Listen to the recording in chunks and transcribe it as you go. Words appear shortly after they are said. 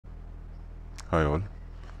Hi all.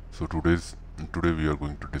 So today we are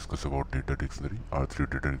going to discuss about data dictionary, R3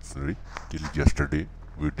 data dictionary. Till yesterday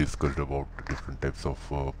we discussed about different types of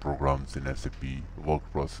programs in SAP, work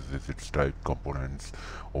processes, its type, components,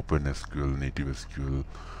 Open SQL, native SQL,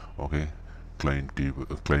 okay, client table,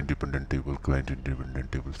 client dependent table, client independent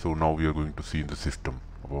table. So now we are going to see in the system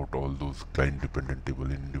about all those client dependent table,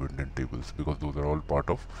 independent tables, because those are all part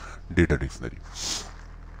of data dictionary.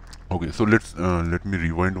 Okay, so let me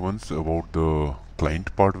rewind once about the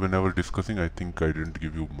client part. When I was discussing, I think I didn't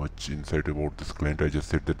give you much insight about this client. I just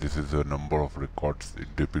said that this is a number of records.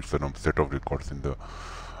 It depicts a set of records in the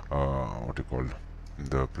what you call in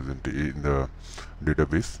the in the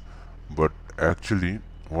database. But actually,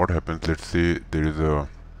 what happens? Let's say there is a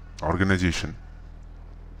organization,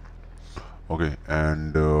 okay,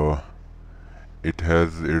 and it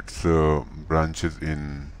has its branches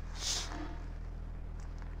in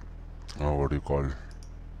what do you call?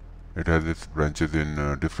 It has its branches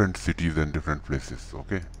in different cities and different places.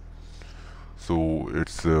 Okay, so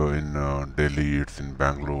it's in Delhi, it's in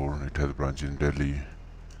Bangalore, it has branch in Delhi.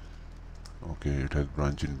 Okay, it has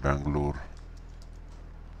branch in Bangalore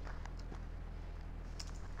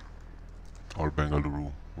or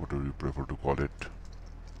Bengaluru, whatever you prefer to call it.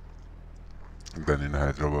 Then in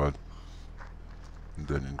Hyderabad,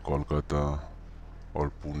 then in Kolkata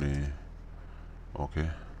or Pune. Okay,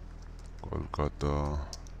 Kolkata,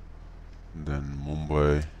 then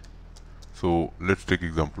Mumbai. So let's take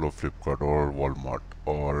example of Flipkart or Walmart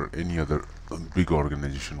or any other big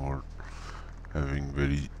organization or having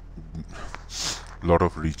very lot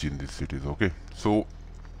of reach in these cities. Okay, so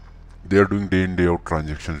they are doing day in day out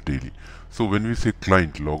transactions daily. So when we say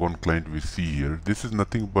client, log on client, we see here, this is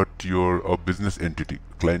nothing but a business entity.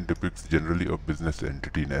 Client depicts generally a business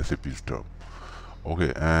entity in SAP's term.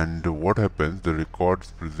 Okay, and what happens, the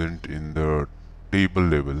records present in the table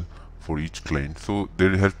level for each client. So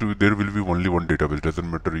there will be only one database. Doesn't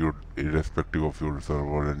matter your irrespective of your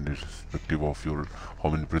server and irrespective of your how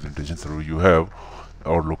many presentation server you have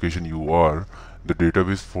or location you are, the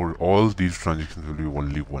database for all these transactions will be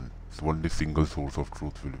only one. So only single source of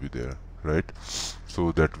truth will be there, right?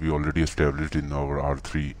 So that we already established in our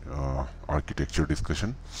R3 architecture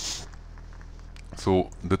discussion. So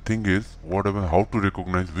the thing is, how to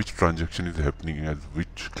recognize which transaction is happening at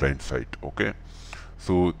which client site. Okay,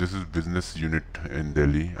 so this is business unit in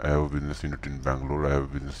Delhi, I have a business unit in Bangalore, I have a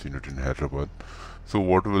business unit in Hyderabad. So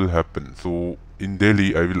what will happen? So in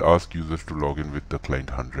Delhi, I will ask users to log in with the client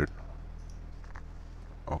 100.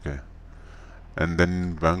 Okay, and then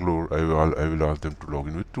in Bangalore, I will ask them to log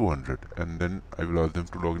in with 200, and then I will ask them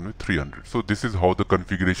to log in with 300. So this is how the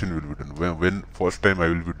configuration will be done. When first time I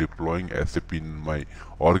will be deploying SAP in my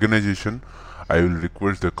organization, I will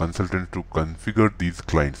request the consultant to configure these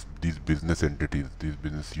clients, these business entities, these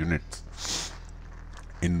business units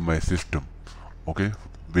in my system, okay,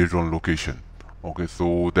 based on location. Okay,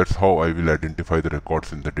 so that's how I will identify the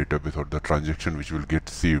records in the database or the transaction which will get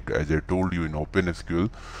saved. As I told you in OpenSQL,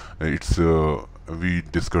 we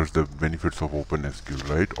discussed the benefits of OpenSQL,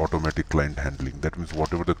 right? Automatic client handling. That means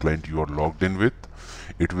whatever the client you are logged in with,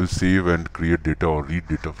 it will save and create data or read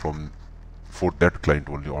data for that client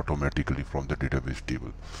only automatically from the database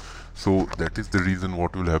table. So that is the reason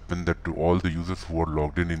what will happen, that to all the users who are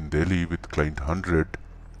logged in Delhi with client 100,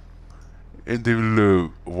 and they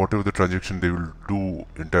will whatever the transaction they will do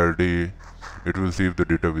entire day, it will save the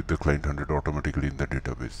data with the client 100 automatically in the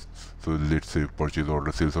database. So let's say purchase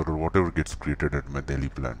order, sales order, whatever gets created at my Delhi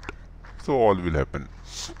plant, so all will happen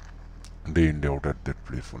day in day out at that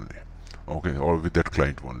place only. Okay, or with that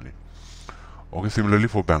client only. Okay, similarly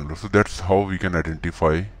for Bangalore. So that's how we can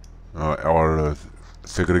identify or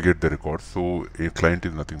segregate the records. So a client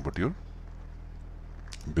is nothing but your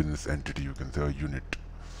business entity, you can say a unit.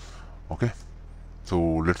 Okay, so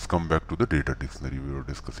let's come back to the data dictionary. We were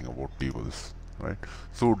discussing about tables, right?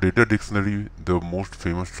 So data dictionary, the most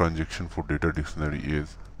famous transaction for data dictionary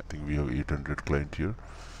is, I think we have 800 client here,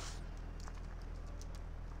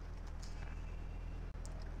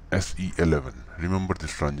 SE11. Remember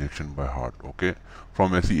this transaction by heart. Okay,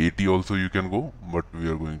 from SE80 also you can go, but we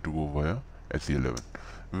are going to go via SE11.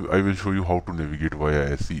 I will show you how to navigate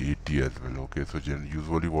via SE80 as well. Okay, so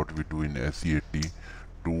usually what we do in SE80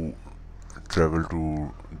 to travel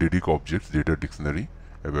to DDIC objects, data dictionary,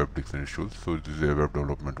 ABAP dictionary shows. So this is ABAP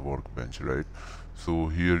development workbench, right? So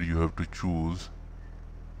here you have to choose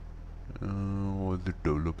what was the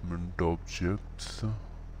development objects.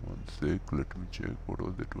 One sec, let me check what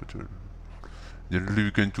was it. Generally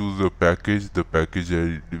we can choose a package. The package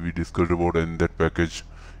we discussed about, and that package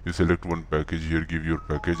you select one package here, give your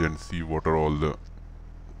package and see what are all the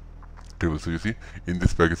table. So you see, in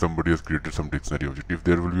this package somebody has created some dictionary object. If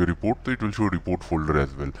there will be a report, so it will show report folder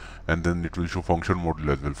as well, and then it will show function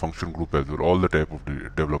module as well, function group as well, all the type of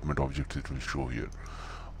development objects it will show here.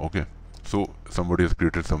 Okay, so somebody has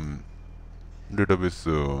created some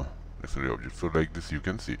database dictionary object. So like this, you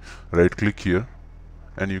can see, right click here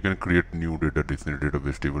and you can create new data dictionary,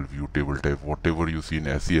 database table, view, table type, whatever you see in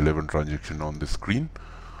SE11 transaction on the screen.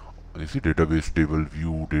 You see database table,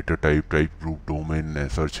 view, data type, type group, domain,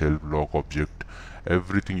 search help, log object,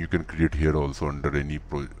 everything you can create here also under any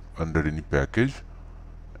package,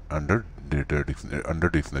 under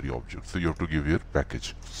dictionary object. So you have to give here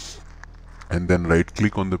package, and then right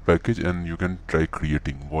click on the package and you can try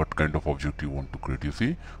creating what kind of object you want to create. You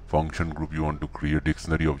see, function group you want to create,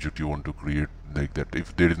 dictionary object you want to create, like that.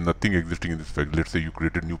 If there is nothing existing in this package, let's say you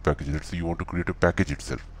create a new package, let's say you want to create a package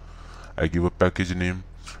itself. I give a package name.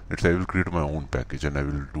 Let's say I will create my own package and I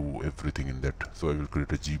will do everything in that. So I will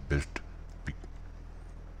create a gbest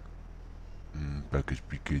package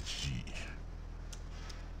pkg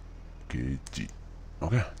kg.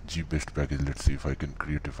 Okay, gbest package. Let's see if I can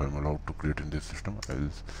create, if I'm allowed to create in this system. I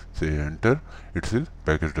will say enter. It says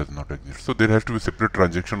package does not exist. So there has to be a separate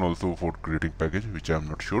transaction also for creating package, which I am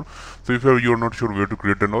not sure. So if you are not sure where to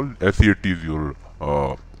create and all, SE80 is your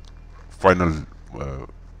final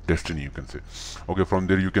destiny, you can say. Okay, from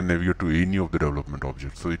there you can navigate to any of the development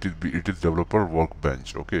objects. So it is developer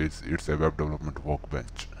workbench. Okay, it's ABAP development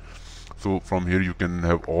workbench. So from here you can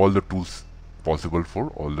have all the tools possible for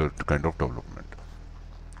all the kind of development.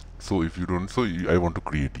 So if you don't, so I want to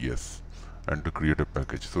create, yes, and to create a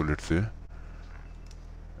package. So let's say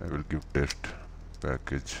I will give test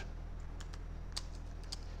package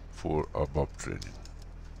for ABAP training.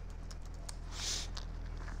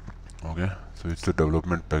 Okay, so it's a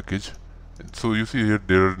development package. So you see here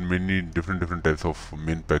there are many different types of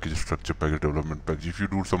main package, structure package, development package. If you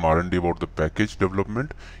do some R&D about the package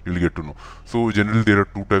development, you'll get to know. So generally there are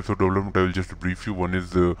two types of development. I will just brief you. One is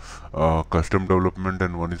custom development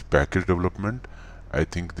and one is package development. I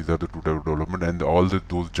think these are the two types of development, and all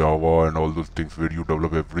those Java and all those things where you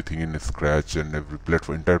develop everything in scratch and every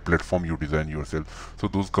entire platform you design yourself. So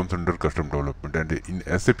those comes under custom development, and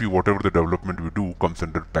in SAP whatever the development we do comes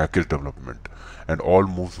under package development, and all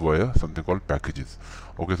moves via something called packages.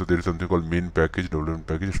 Okay, so there is something called main package, development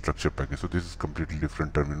package, structure package. So this is completely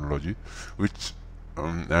different terminology, which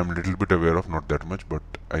I'm a little bit aware of, not that much, but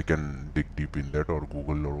I can dig deep in that or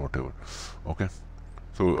Google or whatever. Okay,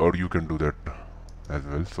 so or you can do that as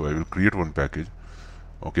well. So I will create one package.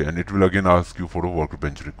 Okay, and it will again ask you for a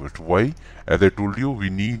workbench request. Why? As I told you, we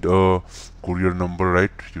need a courier number,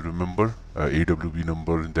 right? You remember AWB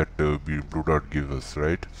number that Blue Dart gives us,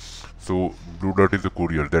 right? So Blue Dart is a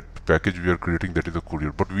courier. That package we are creating, that is a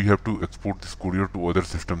courier, but we have to export this courier to other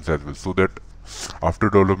systems as well, so that after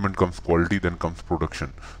development comes quality, then comes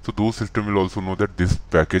production. So those systems will also know that this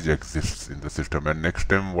package exists in the system, and next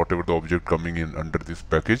time whatever the object coming in under this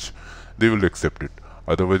package, they will accept it.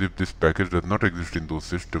 Otherwise, if this package does not exist in those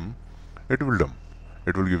systems, it will dump.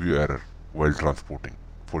 It will give you error while transporting,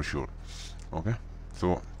 for sure. Okay,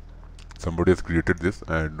 so somebody has created this.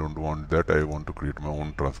 I don't want that. I want to create my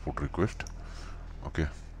own transport request. Okay,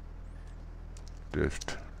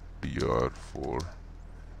 test tr for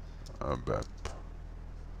ABAP.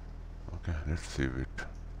 Okay, let's save it.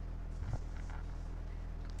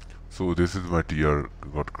 So this is my tr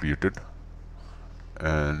got created,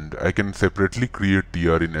 and I can separately create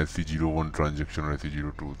tr in SC01 transaction or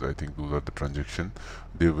SC02. I think those are the transactions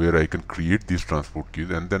where I can create these transport keys,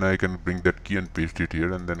 and then I can bring that key and paste it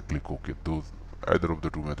here and then click OK. Those either of the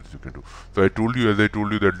two methods you can do. So I told you, as I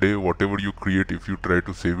told you that day, whatever you create, if you try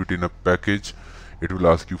to save it in a package, it will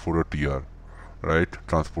ask you for a tr, right?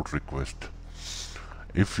 Transport request.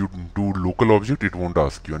 If you do local object, it won't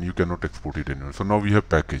ask you, and you cannot export it anywhere. So now we have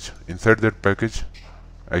package. Inside that package,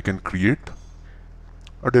 I can create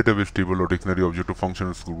a database table or dictionary object or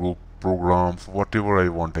functions group, programs, whatever I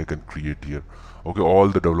want I can create here. Okay, all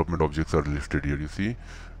the development objects are listed here. You see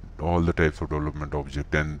all the types of development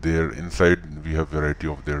object, and there inside we have variety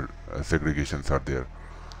of their segregations are there.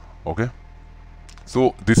 Okay,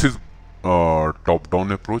 so this is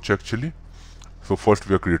top-down approach actually. So first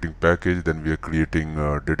we are creating package, then we are creating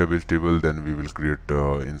database table, then we will create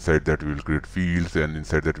inside that we will create fields, and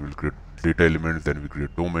inside that we will create data elements, then we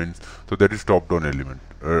create domains. So that is top-down element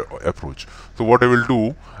approach. So what I will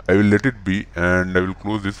do, I will let it be, and I will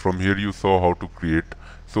close this. From here you saw how to create.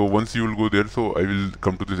 So once you will go there, so I will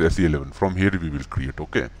come to this SE11. From here we will create.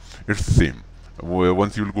 Okay, it's the same.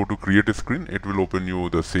 Once you will go to create a screen, it will open you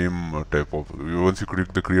the same type of, once you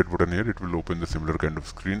click the create button here, it will open the similar kind of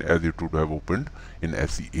screen as it would have opened in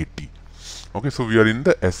SE80. Okay, so we are in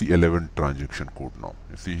the SE11 transaction code now.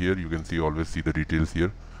 You see here, you can see always see the details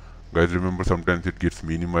here. Guys, remember sometimes it gets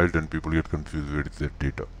minimized and people get confused where is that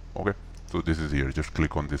data. Okay, so this is here. Just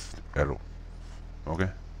click on this arrow. Okay,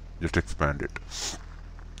 just expand it.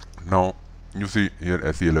 Now you see here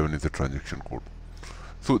SE11 is the transaction code.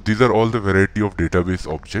 So these are all the variety of database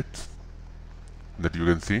objects that you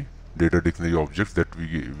can see, data dictionary objects that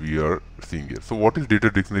we are seeing here. So what is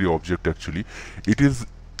data dictionary object actually? It is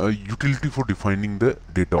a utility for defining the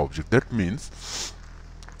data object. That means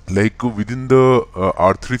like within the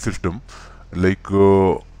R3 system, like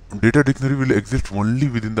data dictionary will exist only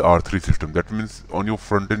within the R3 system. That means on your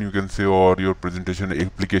front end you can say, or your presentation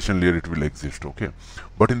application layer, it will exist. Okay,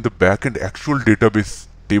 but in the back end actual database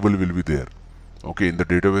table will be there. Okay, in the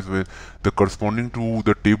database where the corresponding to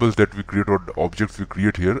the tables that we create or the objects we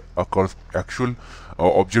create here, actual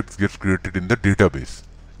objects gets created in the database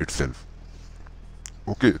itself.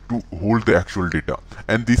 Okay, to hold the actual data,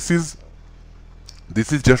 and this is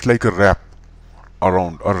just like a wrapper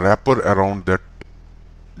around that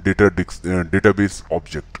database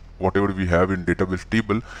object. Whatever we have in database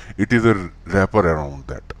table, it is a wrapper around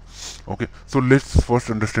that. Okay, so let's first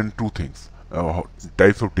understand two things.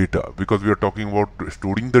 Types of data, because we are talking about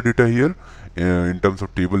storing the data here in terms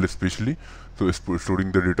of table especially. So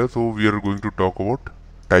storing the data, so we are going to talk about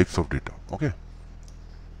types of data. Okay,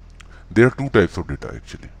 there are two types of data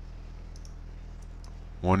actually.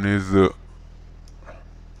 One is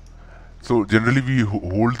so generally we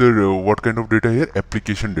hold the what kind of data here?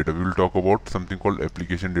 Application data. We will talk about something called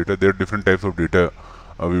application data. There are different types of data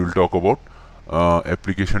we will talk about.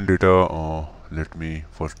 Application data, let me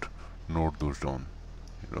first note those down.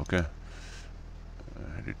 Okay,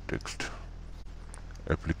 edit text.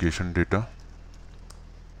 Application data,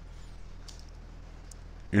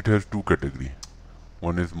 it has two categories.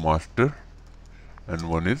 One is master and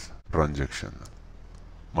one is transaction.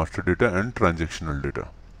 Master data and transactional data.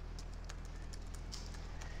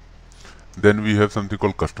 Then we have something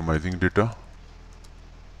called customizing data.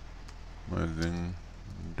 Customizing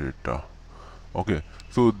data. Okay,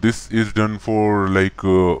 so this is done for like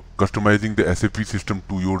customizing the SAP system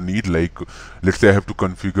to your need. Like let's say I have to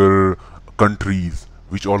configure countries,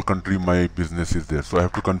 which all country my business is there. So I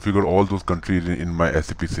have to configure all those countries in my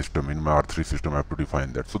SAP system, in my R3 system. I have to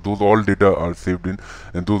define that. So those all data are saved in,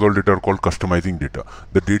 and those all data are called customizing data.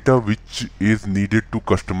 The data which is needed to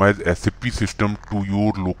customize SAP system to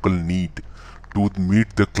your local need, to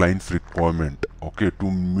meet the client's requirement. Okay, to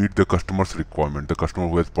meet the customer's requirement, the customer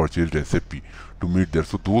who has purchased SAP, to meet there.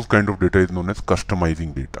 So those kind of data is known as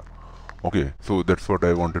customizing data. Okay, so that's what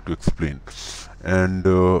I wanted to explain. And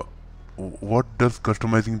what does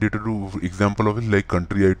customizing data do? Example of it, like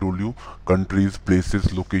country, I told you, countries,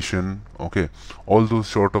 places, location. Okay, all those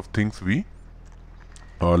sort of things we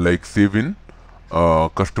like save in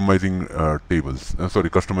customizing tables.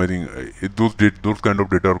 Customizing those kind of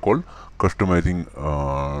data are called customizing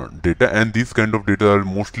data, and these kind of data are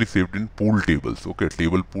mostly saved in pool tables. Okay,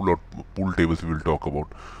 table pool or pool tables we will talk about.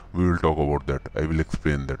 We will talk about that. I will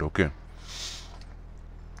explain that. Okay.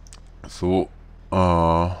 So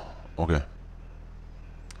okay,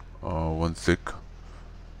 one sec.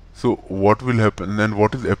 So what will happen, and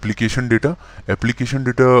what is application data? Application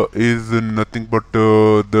data is nothing but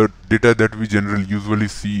the data that we generally usually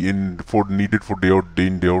see in needed for day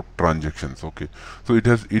in day out transactions. Okay, so it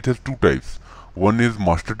has two types. One is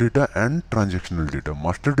master data and transactional data.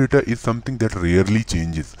 Master data is something that rarely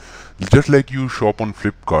changes. Just like you shop on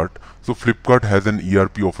Flipkart, so Flipkart has an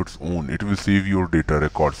ERP of its own. It will save your data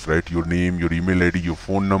records, right? Your name, your email ID, your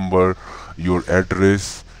phone number, your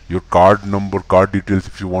address, your card number, card details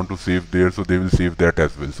if you want to save there, so they will save that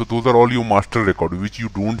as well. So those are all your master record, which you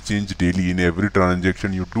don't change daily. In every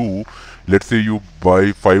transaction you do, let's say you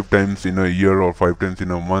buy 5 times in a year or 5 times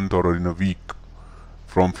in a month or in a week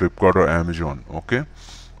from Flipkart or Amazon. Okay,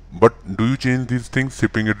 but do you change these things?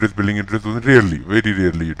 Shipping address, billing address? Rarely, very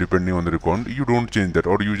rarely, depending on the requirement. You don't change that,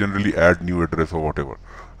 or you generally add new address or whatever,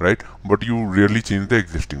 right? But you rarely change the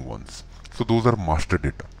existing ones. So those are master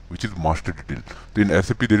data, which is master detail. So in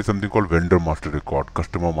SAP there is something called vendor master record,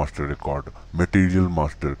 customer master record, material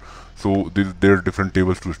master. So there are different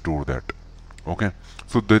tables to store that. Okay,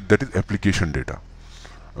 so that is application data.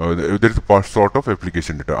 There is a sort of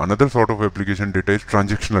application data. Another sort of application data is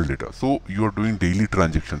transactional data. So you are doing daily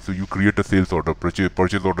transactions. So you create a sales order,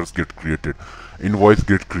 purchase orders get created, invoice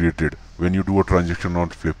get created when you do a transaction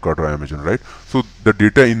on Flipkart or Amazon, right? So the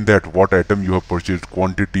data in that, what item you have purchased,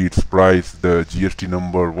 quantity, its price, the GST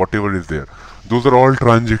number, whatever is there, those are all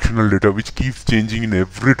transactional data which keeps changing in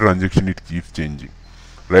every transaction. It keeps changing,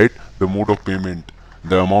 right? The mode of payment,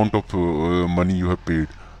 the amount of money you have paid,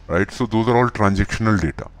 right? So those are all transactional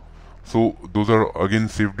data. So those are again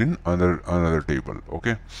saved in another table.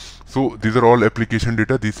 Okay, so these are all application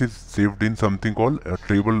data. This is saved in something called a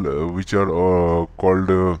table, which are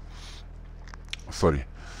called sorry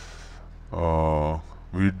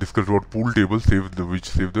we discussed about pool tables, which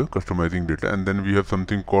save the customizing data, and then we have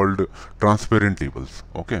something called transparent tables.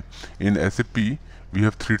 Okay, in SAP we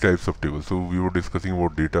have three types of tables. So we were discussing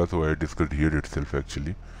about data, so I discussed here itself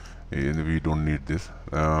actually, and we don't need this.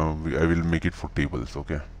 I will make it for tables.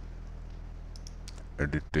 Okay,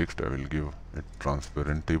 edit text, I will give a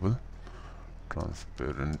transparent table.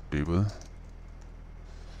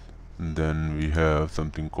 And then we have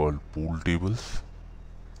something called pool tables.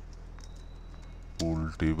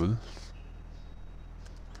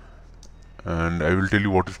 And I will tell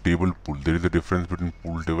you what is table pool. There is a difference between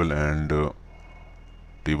pool table and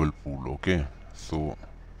table pool. Okay, so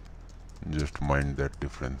just mind that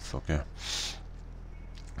difference. Okay,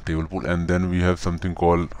 table pool. And then we have something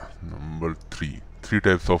called number three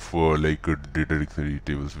types of data dictionary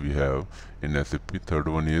tables we have in SAP. Third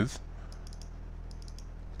one is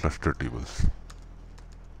cluster tables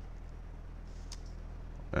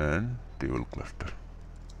and table cluster.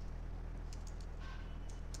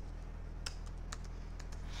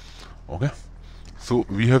 Okay, so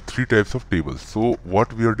we have three types of tables. So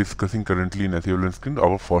what we are discussing currently in SAP screen,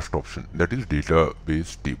 our first option, that is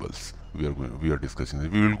database tables. We are discussing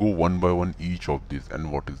this. We will go one by one each of these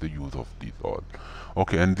and what is the use of these all.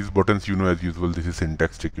 Okay, and these buttons, you know, as usual, this is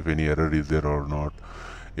syntax check if any error is there or not.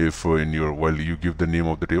 If in your, while you give the name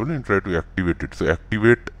of the table and try to activate it. So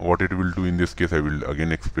activate, what it will do in this case, I will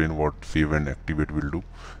again explain what save and activate will do.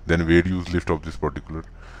 Then where use list of this particular.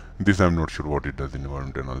 This I'm not sure what it does in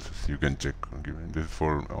environment analysis. You can check. This is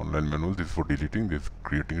for online manual. This is for deleting. This is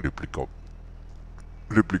creating replica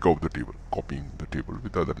of the table, copying the table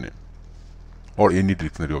with other name, or any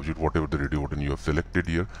dictionary object, whatever the radio button you have selected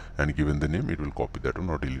here and given the name, it will copy that one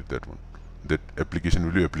or delete that one. That application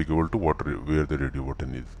will be applicable to where the radio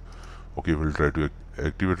button is. Okay, we'll try to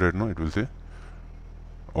activate right now. It will say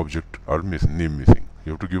object are name missing.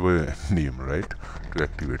 You have to give a name, right, to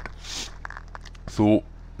activate. So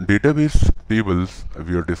database tables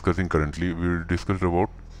we are discussing currently. We discussed about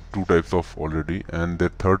two types of already, and the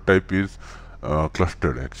third type is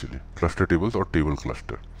clustered, actually cluster tables or table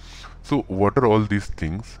cluster. So what are all these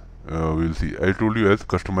things? We'll see. I told you as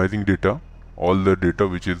customizing data, all the data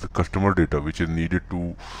which is customer data, which is needed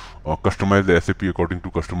to customize the SAP according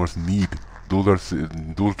to customers' need. Those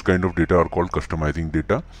kind of data are called customizing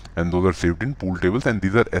data, and those are saved in pool tables, and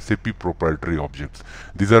these are SAP proprietary objects.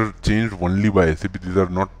 These are changed only by SAP. These are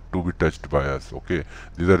not to be touched by us. Okay,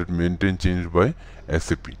 these are maintained, changed by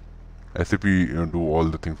SAP. SAP do all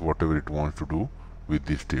the things whatever it wants to do with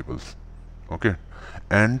these tables. Okay,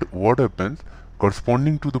 and what happens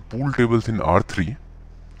corresponding to the pool tables in R3.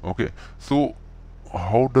 Okay, so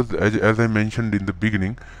how does, as I mentioned in the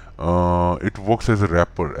beginning, it works as a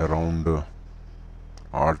wrapper around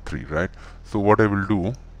R3, right? So what I will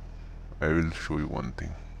do, I will show you one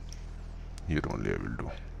thing here only.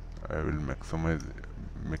 I will maximize,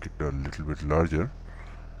 make it a little bit larger,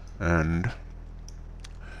 and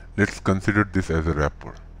let's consider this as a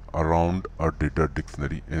wrapper around a data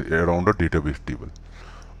dictionary, around a database table.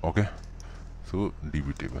 Okay, so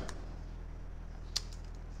DB table.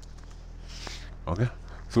 Okay,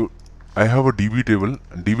 so I have a DB table.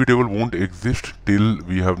 DB table won't exist till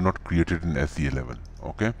we have not created in SE11.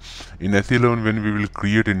 Okay, in SE11 when we will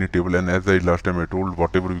create any table, and as I last time I told,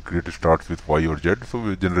 whatever we create starts with Y or Z, so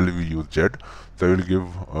we generally use Z. So I will give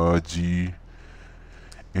G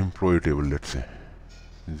employee table, let's say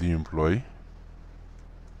G employee.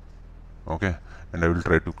 Okay, and I will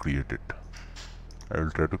try to create it. I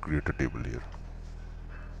will try to create a table here.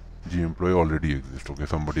 G employee already exists. Okay,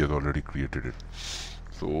 somebody has already created it.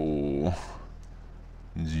 So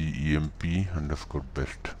GEMP underscore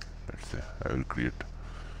best, let's say I will create.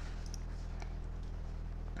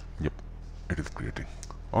 Yep, it is creating.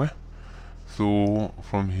 Okay, so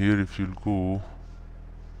from here if you'll go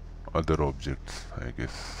other objects, I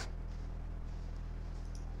guess.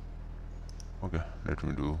 Okay, let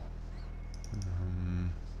me do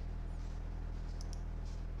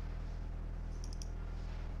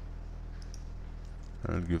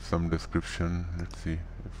I'll give some description. Let's see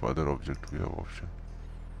if other object we have option.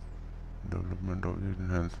 Development object,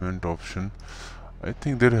 enhancement option. I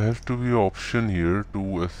think there has to be an option here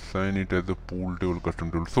to assign it as a pool table,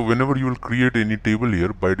 custom table. So whenever you will create any table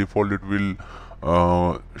here, by default it will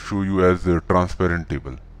show you as a transparent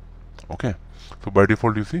table. Okay, so by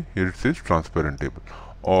default you see here it says transparent table.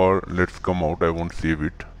 Or let's come out, I won't save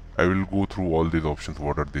it. I will go through all these options.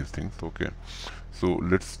 What are these things? Okay, So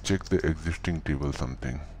let's check the existing table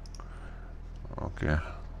something. Okay,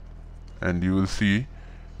 and you will see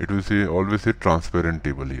it will say always a transparent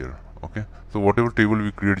table here. Okay, so whatever table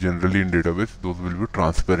we create generally in database, those will be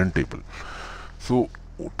transparent table. So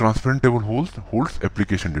transparent table holds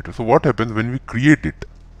application data. So what happens when we create it?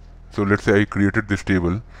 So let's say I created this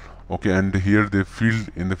table, okay, and here the field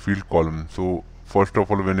in the field column. So first of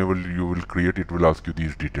all, whenever you will create, it will ask you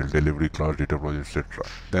these details: delivery, class, data, project, etc.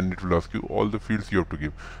 Then it will ask you all the fields you have to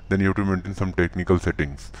give. Then you have to maintain some technical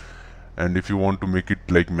settings. And if you want to make it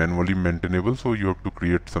like manually maintainable, so you have to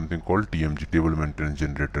create something called TMG, table maintenance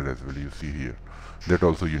generator, as well. You see here, that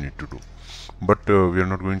also you need to do. But we are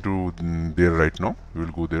not going to there right now. We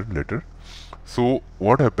will go there later. So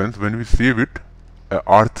what happens when we save it?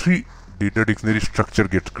 R3 data dictionary structure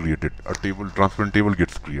gets created. A table, transparent table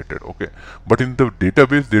gets created. Okay, but in the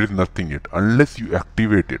database there is nothing yet unless you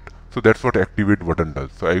activate it. So that's what activate button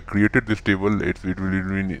does. So I created this table. It will be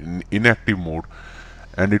in inactive mode,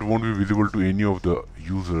 and it won't be visible to any of the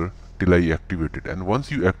user till I activate it. And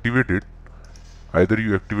once you activate it, either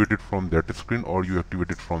you activate it from that screen or you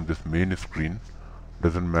activate it from this main screen,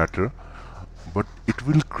 doesn't matter, but it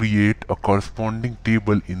will create a corresponding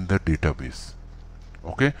table in the database.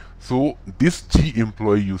 Okay, so this G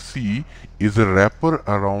employee you see is a wrapper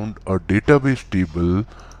around a database table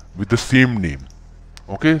with the same name.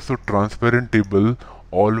 Okay, so transparent table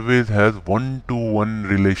always has one-to-one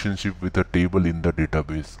relationship with a table in the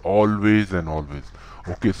database, always and always.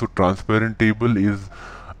 Okay, so transparent table is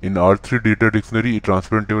in R3 data dictionary.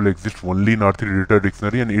 Transparent table exists only in R3 data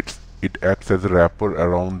dictionary, and it acts as a wrapper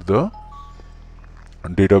around the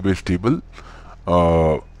database table,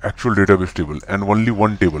 actual database table, and only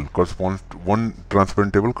one table corresponds to one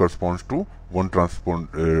transparent table corresponds to one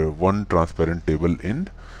transparent table in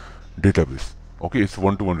database. Okay, it's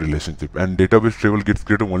one-to-one relationship, and database table gets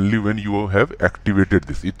created only when you have activated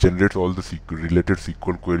this. It generates all the related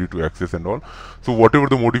SQL query to access and all. So whatever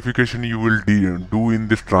the modification you will do in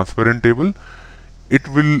this transparent table, it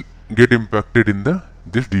will get impacted in the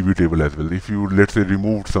this DB table as well. If you, let's say,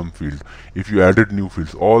 removed some field, if you added new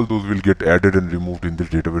fields, all those will get added and removed in this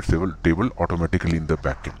database table automatically in the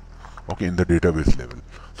backend. Okay, in the database level.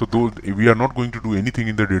 So those, we are not going to do anything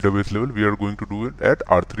in the database level. We are going to do it at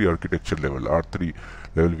R3 architecture level. R3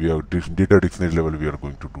 level, we are data dictionary level, we are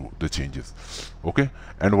going to do the changes. Okay,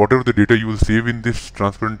 and whatever the data you will save in this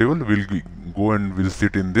transparent table will go and will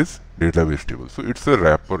sit in this database table. So it's a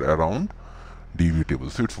wrapper around DB table.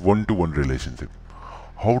 So it's one-to-one relationship.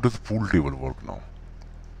 How does pool table work now?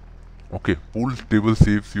 Okay, pool table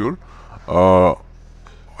saves your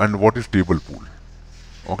and what is table pool?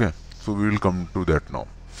 Okay, so we will come to that now.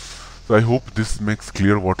 So I hope this makes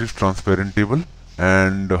clear what is transparent table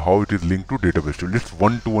and how it is linked to database table. It's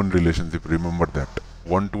one-to-one relationship. Remember that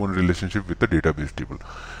one-to-one relationship with the database table.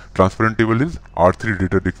 Transparent table is R3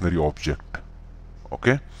 data dictionary object.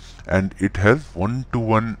 Okay, and it has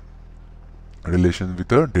one-to-one relation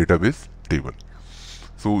with a database table.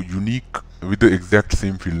 So unique with the exact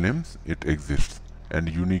same field names it exists, and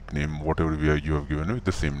unique name whatever you have given with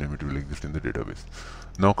the same name it will exist in the database.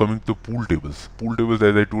 Now coming to pool tables. Pool tables,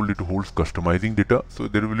 as I told, it holds customizing data. So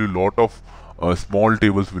there will be a lot of small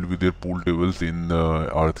tables will be there, pool tables in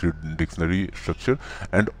R3 dictionary structure,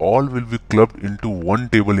 and all will be clubbed into one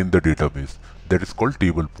table in the database. That is called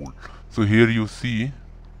table pool. So here you see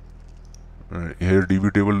here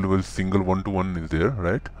DB table will single one-to-one is there,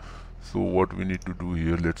 right? So what we need to do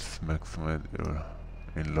here, let's maximize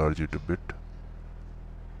enlarge it a bit.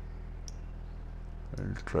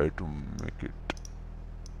 I'll try to make it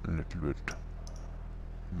a little bit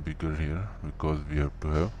bigger here because we have to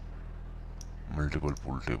have multiple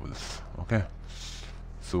pool tables. Okay,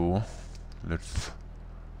 so let's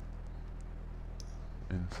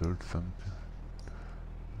insert something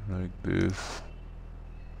like this,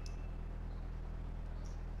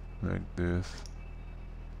 like this,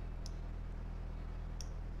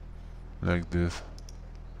 like this.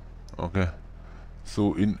 Okay,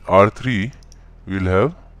 so in R3 we will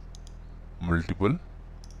have multiple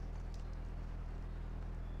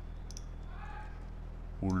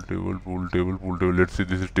pool table, pool table, pool table. Let's say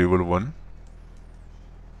this is table 1,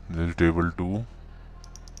 this is table 2,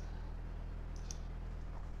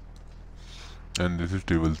 and this is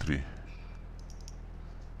table 3.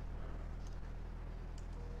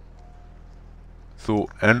 So,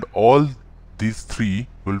 and all these three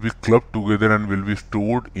will be clubbed together and will be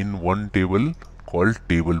stored in one table called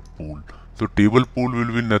table pool. So table pool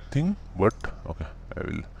will be nothing but, okay, I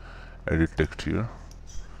will edit text here,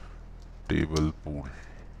 table pool,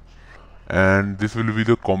 and this will be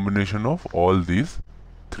the combination of all these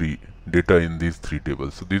three data in these three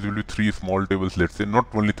tables. So these will be three small tables, let's say, not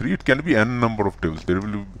only three, it can be n number of tables. There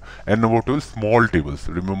will be n number of tables, small tables.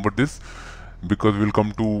 Remember this, because we'll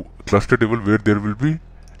come to cluster table where there will be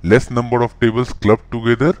less number of tables clubbed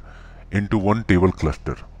together into one table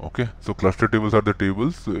cluster. Okay, so cluster tables are the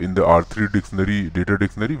tables in the R3 dictionary, data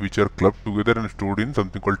dictionary, which are clubbed together and stored in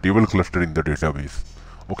something called table cluster in the database.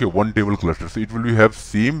 Okay, one table cluster. So it will be have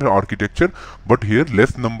same architecture, but here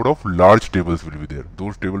less number of large tables will be there.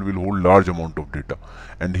 Those tables will hold large amount of data,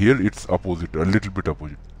 and here it's opposite, a little bit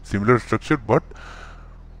opposite. Similar structure, but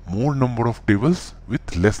more number of tables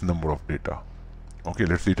with less number of data. Okay,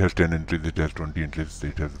 let's say it has 10 entries, it has 20 entries,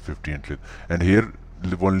 it has 50 entries, and here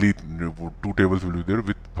only two tables will be there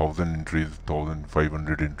with 1000 entries,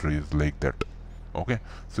 1500 entries, like that. Okay,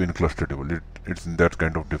 so in cluster table, it's in that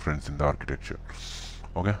kind of difference in the architecture.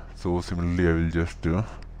 Okay, so similarly I will just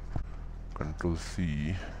Control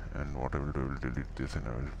C, and what I will do, I will delete this and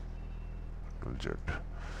I will Control Z.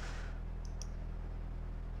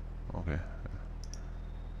 Okay,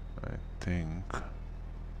 I think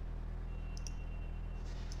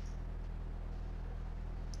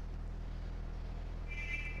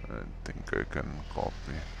I can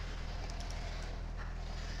copy.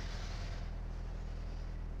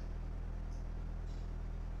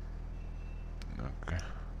 Okay,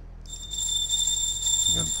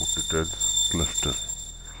 you can put it as cluster.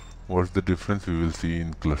 What's the difference we will see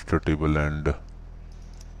in cluster table and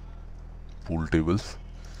pool tables?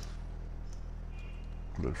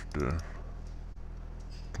 Cluster,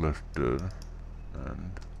 cluster,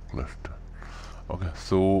 and cluster. Okay,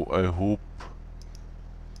 so I hope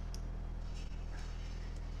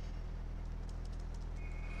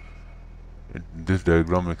this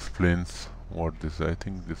diagram explains what this. I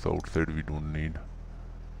think this outside we don't need.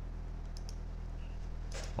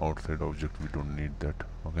 Outside object we don't need that.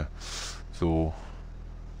 Okay, so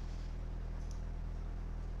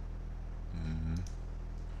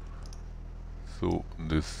so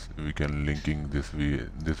this we can linking this way.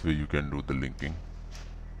 This way you can do the linking.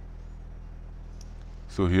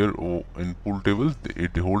 So here in pool tables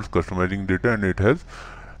it holds customizing data, and it has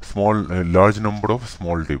large number of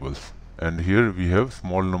small tables, and here we have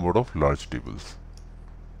small number of large tables.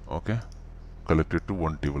 Okay, collected to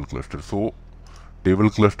one table cluster. So table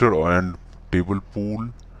cluster and table pool,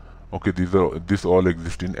 okay, this all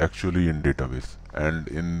exist in actually in database, and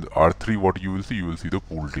in R3 what you will see the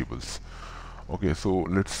pool tables. Okay, so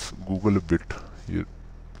let's Google a bit here.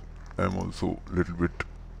 I'm also little bit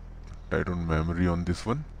tight on memory on this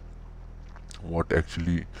one, what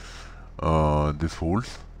actually this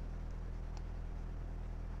holds.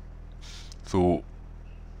 So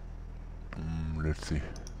let's see,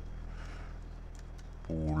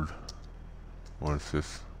 pool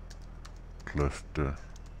versus cluster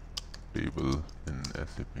table in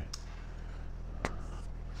SAP.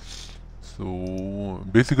 So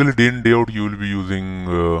basically day in day out you will be using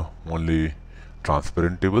only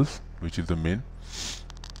transparent tables, which is the main.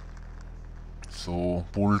 So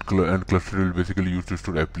pool and cluster will basically used to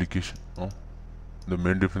store application. The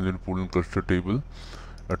main difference in pool and cluster table,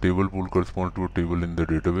 a table pool corresponds to a table in the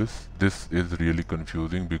database. This is really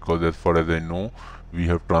confusing because as far as I know we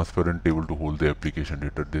have transparent table to hold the application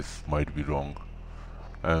data. This might be wrong.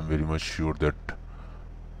 I am very much sure that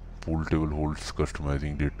pool table holds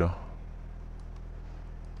customizing data.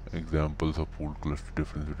 Examples of pool cluster,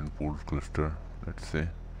 difference between pool cluster, let's say.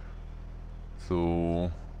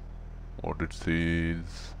 So what it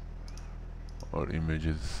says, or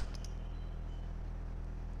images.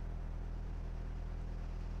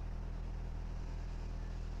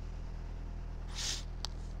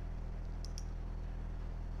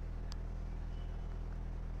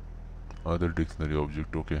 Other dictionary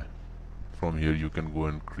object. Okay, from here you can go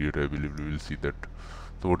and create. I believe we will see that.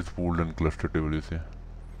 So what is pooled and cluster table, you say?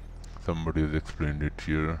 Somebody has explained it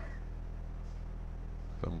here.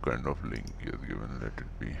 Some kind of link is given, let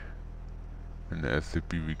it be. In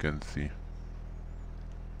SAP we can see.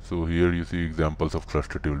 So here you see examples of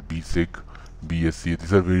cluster table, BSEC, BSC.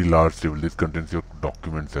 These are very large tables. This contains your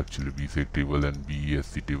documents actually. BSEC table and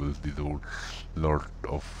BESC tables. These are lot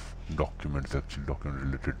of documents actually, document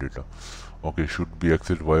related data. Okay, should be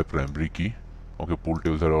accessed via primary key. Okay, pool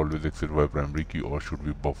tables are always accessed via primary key or should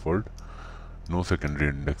be buffered. No secondary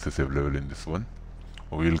indexes available in this one.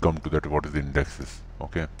 We will come to that, what is the indexes.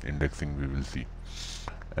 Okay, indexing we will see.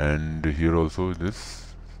 And here also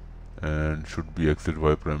this, and should be accessed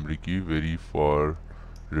via primary key, very fast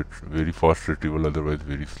retrieval, otherwise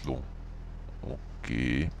very slow.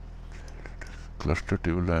 Okay, cluster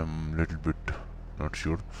table I am little bit not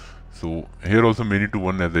sure. So here also many to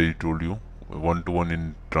one, as I told you, one-to-one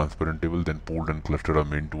in transparent table, then pooled and cluster are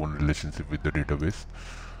main-to-one relationship with the database.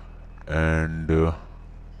 And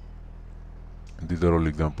these are all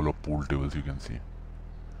example of pool tables. You can see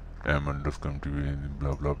m underscore mtv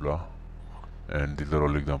blah blah blah, and these are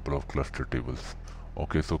all example of cluster tables.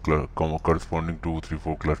 Okay, so corresponding to 3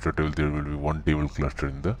 4 cluster table, there will be one table cluster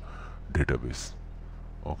in the database.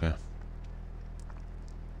 Okay,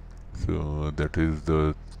 so that is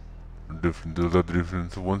the those are the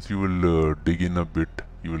differences. Once you will dig in a bit,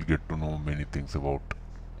 you will get to know many things about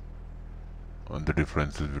the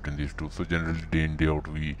differences between these two. So generally, day in day out,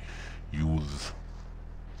 we use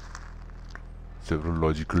several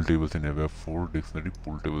logical tables in ABAP04 dictionary.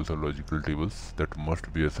 Pool tables are logical tables that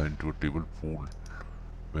must be assigned to a table pool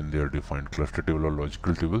when they are defined. Cluster table are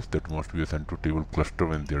logical tables that must be assigned to table cluster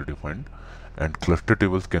when they are defined. And cluster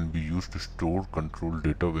tables can be used to store control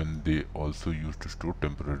data when they also used to store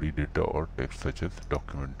temporary data or text such as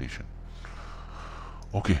documentation.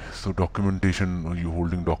 Okay, so documentation, you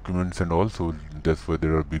holding documents and also that's why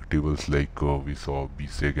there are big tables like we saw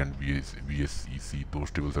BSEG and VSEC.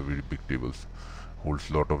 Those tables are very big tables,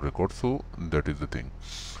 holds lot of records. So that is the thing.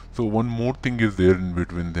 So one more thing is there in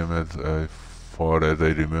between them, as far as I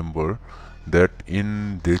remember, that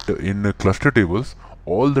in cluster tables,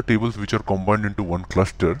 all the tables which are combined into one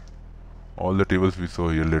cluster, all the tables we saw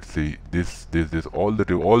here, let's say this, all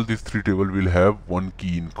these three tables will have one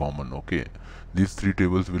key in common. Okay, these three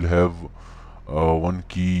tables will have one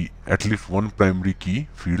key, at least one primary key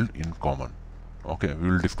field in common. Okay, we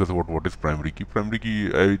will discuss about what is primary key. Primary key,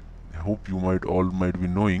 I hope you might be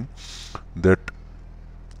knowing that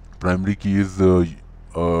primary key is a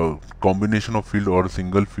combination of field or a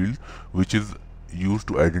single field which is used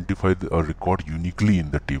to identify a record uniquely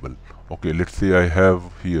in the table. Okay, let's say I have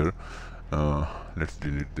here, let's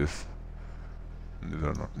delete this, these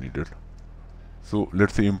are not needed. So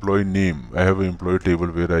let's say employee name. I have an employee table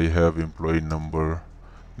where I have employee number,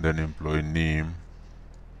 then employee name,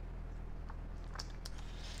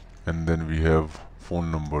 and then we have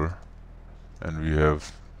phone number, and we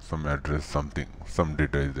have some address, some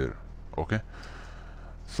data is there. Okay,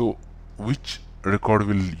 so which record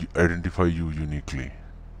will identify you uniquely?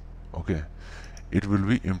 Okay, it will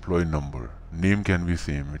be employee number. Name can be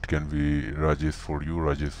same, it can be Rajesh for you,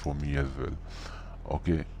 Rajesh for me as well.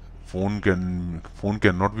 Okay, phone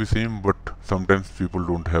cannot be same, but sometimes people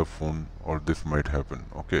don't have phone, or this might happen.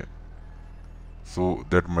 Okay, so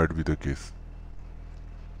that might be the case.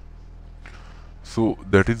 So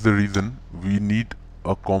that is the reason we need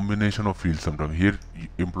a combination of fields. Sometimes here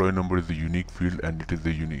employee number is the unique field and it is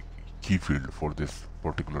the unique key field for this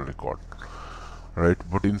particular record, right?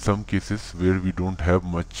 But in some cases where we don't have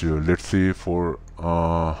much, let's say for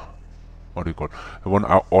what do you call, one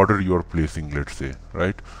order you are placing, let's say,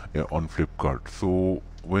 right, on Flipkart. So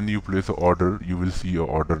when you place an order, you will see a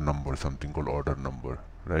order number, something called order number,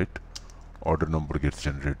 right? Order number gets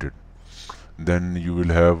generated. Then you will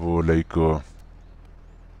have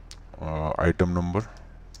item number,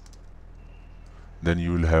 then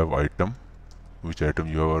you will have item, which item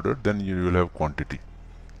you have ordered, then you will have quantity.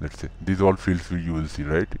 Let's say these all fields you will see,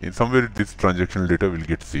 right? In somewhere this transactional data will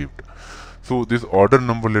get saved. So this order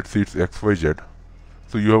number, let's say it's XYZ.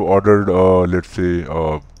 So you have ordered let's say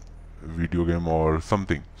a video game or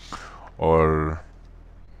something, or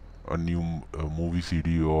a new movie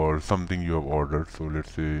CD or something you have ordered. So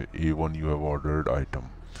let's say A1 you have ordered item,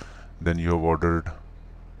 then you have ordered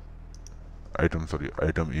item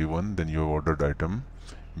A1, then you have ordered item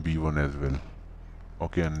B1 as well.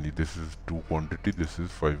 Okay, and this is 2 quantity, this is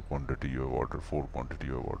 5 quantity you have ordered, 4 quantity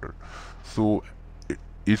you have ordered. So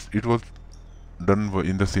it was done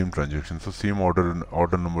in the same transaction, so same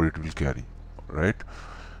order number it will carry, right?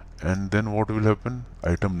 And then what will happen?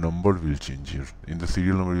 Item number will change here. In the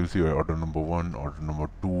serial number you will see order number 1, order number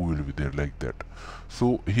 2 will be there, like that.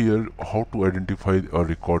 So here, how to identify a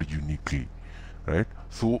record uniquely, right?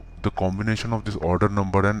 So the combination of this order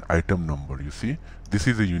number and item number, you see, this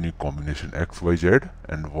is a unique combination, XYZ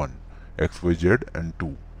and 1, XYZ and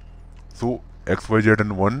 2. So XYZ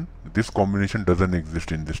and 1, this combination doesn't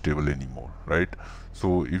exist in this table anymore, right?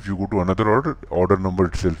 So if you go to another order number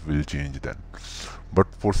itself will change then. But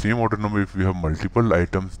for same order number, if we have multiple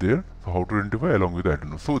items there, so how to identify along with the item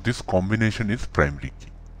number? So this combination is primary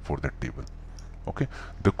key for that table. Okay,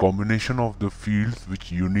 the combination of the fields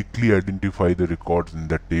which uniquely identify the records in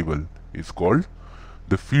that table is called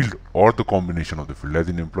the field, or the combination of the field. As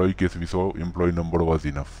in employee case, we saw employee number was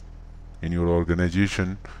enough. In your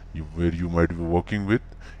organization where you might be working with,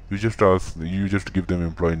 you just give them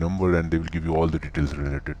employee number and they will give you all the details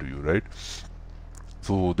related to you, right?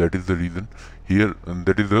 So that is the reason here, and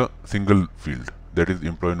that is a single field, that is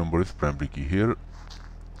employee number is primary key. Here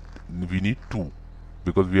we need two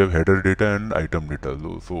because we have header data and item data.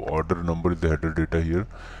 So order number is the header data here,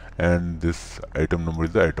 and this item number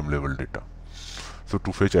is the item level data. So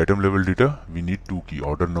to fetch item level data, we need two key: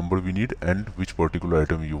 order number we need, and which particular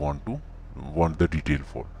item you want the detail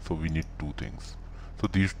for. So we need two things. So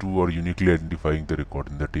these two are uniquely identifying the record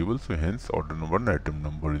in the table. So hence order number and item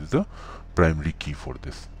number is the primary key for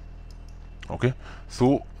this. Okay.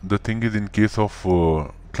 So the thing is, in case of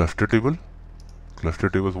cluster tables,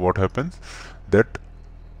 what happens that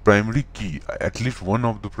primary key, at least one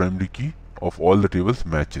of the primary key of all the tables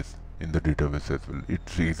matches in the database as well. It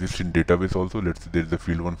exists in database also. Let's say there is a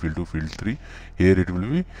field 1, field 2, field 3. Here it will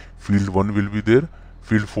be field 1 will be there,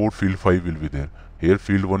 field 4, field 5 will be there. Here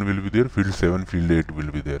field 1 will be there, field 7, field 8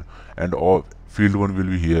 will be there, and all field 1 will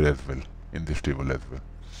be here as well in this table as well.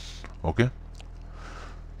 Okay.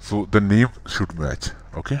 So the name should match.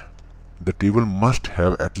 Okay. The table must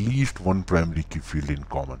have at least one primary key field in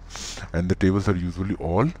common, and the tables are usually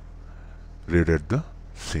all read at the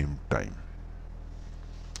same time.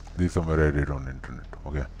 This is somewhere I read on the internet.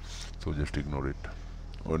 Okay, so just ignore it,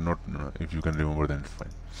 or not. If you can remember, then it's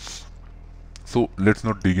fine. So let's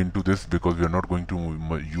not dig into this because we are not going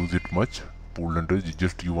to use it much. Pooled and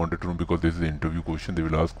just you wanted to know because this is an interview question. They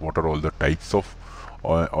will ask what are all the types of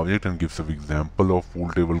object and give some example of pool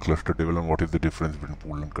table, cluster table, and what is the difference between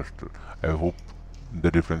pool and cluster. I hope the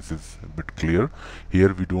difference is a bit clear.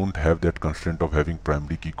 Here we don't have that constraint of having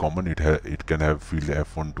primary key common. It can have field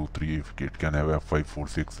F1, 2, 3. It can have F5, 4,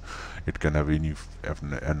 6. It can have any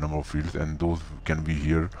n number of fields, and those can be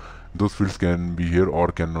here. Those fields can be here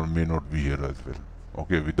or may not be here as well.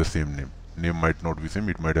 Okay, with the same name. Name might not be same.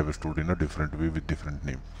 It might have a stored in a different way with different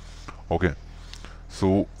name. Okay.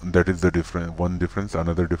 So that is the difference. One difference.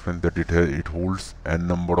 Another difference that it holds n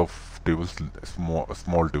number of tables,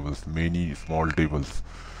 small tables, many small tables.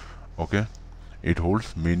 Okay, it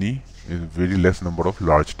holds many, very less number of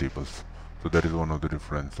large tables. So that is one of the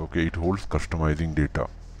difference. Okay, it holds customizing data,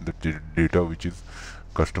 the data which is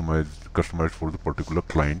customized for the particular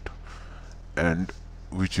client, and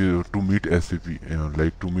which to meet SAP,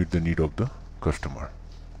 like to meet the need of the customer.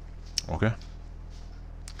 Okay.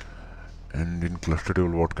 And in cluster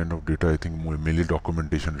table, what kind of data? I think mainly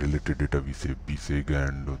documentation related data. We say BSEG,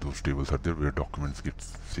 and those tables are there where documents get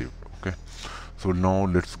saved. Okay, so now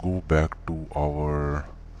let's go back to our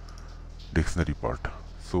dictionary part.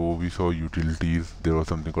 So we saw utilities. There was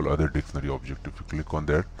something called other dictionary object. If you click on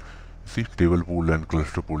that, see table pool and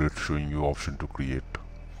cluster pool. It's showing you option to create.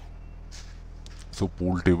 So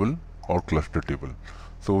pool table or cluster table.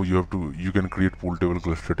 So you can create pool table,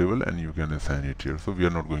 cluster table, and you can assign it here. So we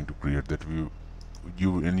are not going to create that.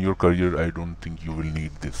 You in your career, I don't think you will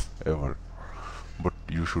need this ever, but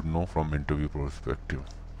you should know from interview perspective.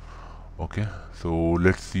 Okay, so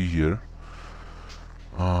let's see here.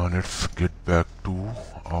 Let's get back to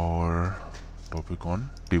our topic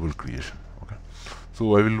on table creation. Okay,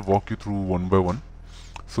 so I will walk you through one by one.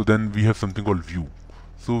 So then we have something called view.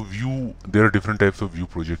 So view, there are different types of view: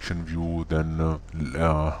 projection view, then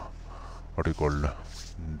what you call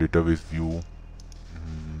database view.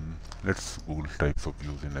 Let's Google types of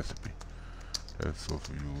views in SAP. Types of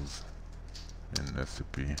views in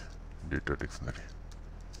SAP data dictionary.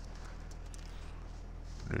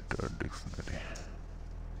 Data dictionary.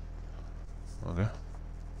 Okay.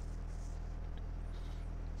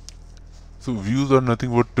 So views are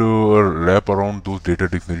nothing but wrap around those data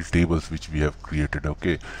dictionary tables which we have created.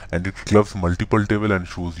 Okay, and it clubs multiple table and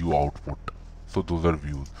shows you output. So those are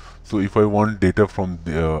views. So if I want data from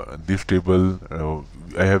this table,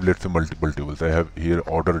 I have, let's say, multiple tables. I have here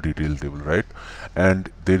order detail table, right? And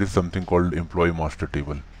there is something called employee master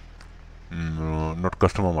table, not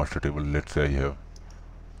customer master table. Let's say I have.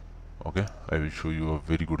 Okay, I will show you a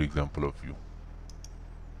very good example of view.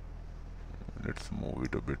 Let's move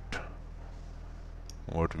it a bit.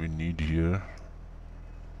 What we need here,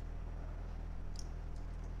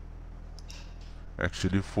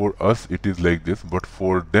 actually for us it is like this, but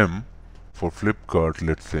for them, for Flipkart,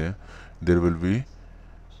 let's say, there will be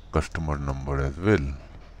customer number as well,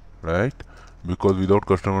 right? Because without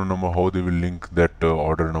customer number, how they will link that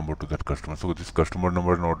order number to that customer? So this customer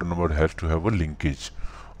number and order number has to have a linkage.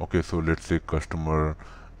 Okay, so let's say customer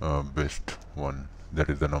best one, that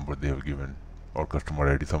is the number they have given, or customer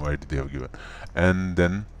ID, some ID they have given, and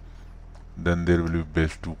then there will be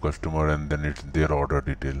best two customer, and then it's their order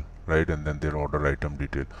detail, right? And then their order item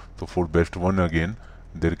detail. So for best one, again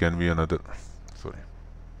there can be another, sorry,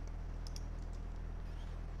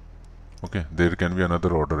 okay, there can be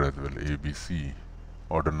another order as well, ABC,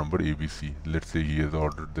 order number ABC. Let's say he has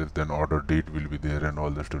ordered this, then order date will be there and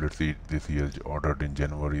all the stuff. Let's say this he has ordered in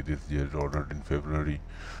January, this he has ordered in February,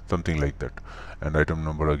 something like that. And item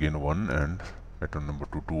number again 1, and item number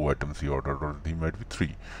 2 items he ordered, or he might be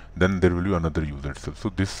 3. Then there will be another user itself. So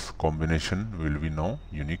this combination will be now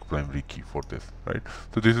unique primary key for this, right?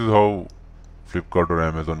 So this is how Flipkart or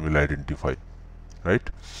Amazon will identify, right,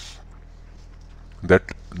 that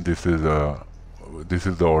this is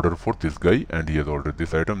the order for this guy, and he has ordered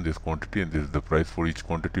this item, this quantity, and this is the price for each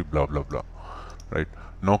quantity, blah blah blah, right?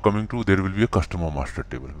 Now coming to, there will be a customer master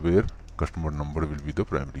table where customer number will be the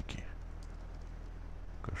primary key.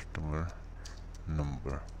 Customer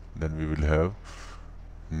number, then we will have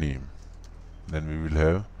name, then we will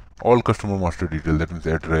have all customer master detail, that means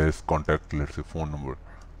address, contact, let's say phone number.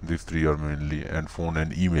 These 3 are mainly, and phone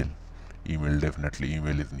and email. Definitely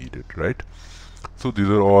email is needed, right? So these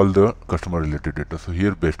are all the customer related data. So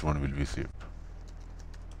here best one will be saved.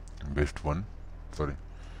 Best one, sorry.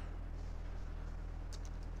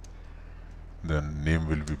 Then name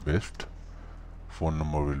will be best, phone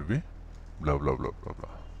number will be blah blah blah blah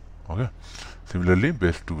blah. Okay. Similarly,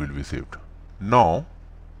 best 2 will be saved. Now,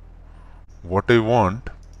 what I want,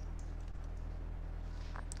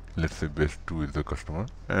 let's say best 2 is the customer,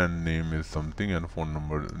 and name is something, and phone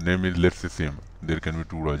number, name is, let's say, same. There can be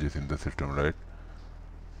 2 Rajesh in the system, right?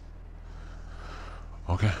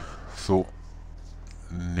 Okay, so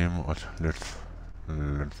name, let's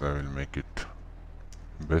I will make it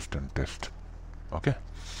best and test. Okay,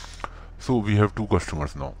 so we have 2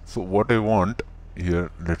 customers now. So what I want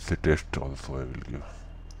here, let's say test also I will give.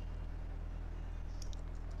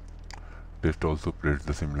 Test also creates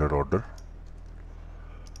the similar order.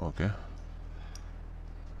 Okay,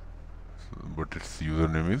 so, but its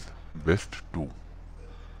username is best2.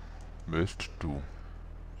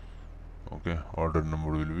 Okay, order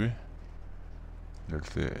number will be,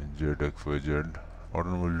 let's say ZXYZ. Order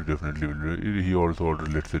number will definitely will be, he also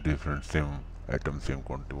ordered, let's say different, same item, same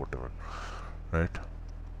quantity, whatever, right?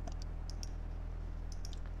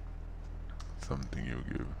 Something you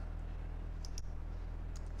give,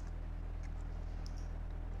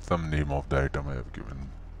 some name of the item I have given,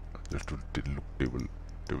 just to look table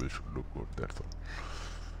should look good, that's all.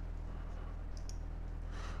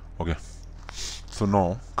 Okay, so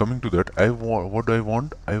now coming to that, I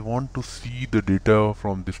want to see the data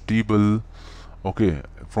from this table. Okay,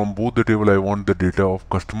 from both the table I want the data of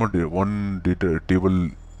customer, one data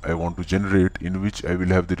table I want to generate, in which I will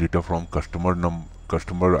have the data from customer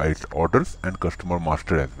orders and customer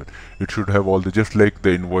master as well. It should have all the, just like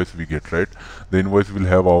the invoice we get, right? The invoice will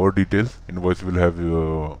have our details, invoice will have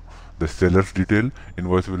the seller's detail,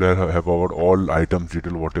 invoice will have our all items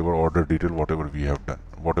detail, whatever order detail, whatever we have done,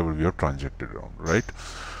 whatever we have transacted around, right?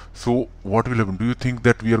 So what will happen? Do you think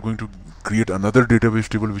that we are going to create another database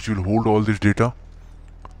table which will hold all this data?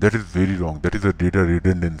 That is very wrong. That is a data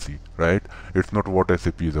redundancy, right? It's not what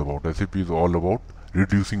SAP is about. SAP is all about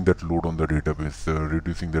reducing that load on the database,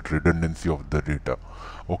 reducing that redundancy of the data.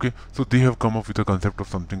 Okay, so they have come up with a concept of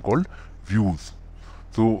something called views.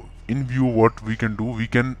 So in view, what we can do, we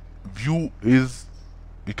can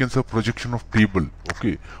say projection of table.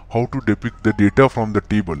 Okay, how to depict the data from the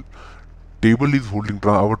table. Table is holding,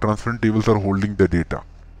 our transparent tables are holding the data,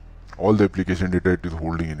 all the application data it is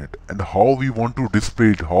holding in it, and how we want to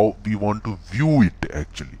display it, how we want to view it,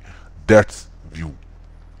 actually, that's view.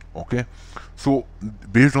 Okay, so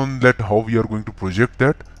based on that, how we are going to project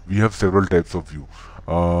that, we have several types of view.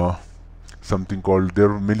 Something called, there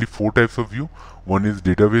are mainly 4 types of view. One is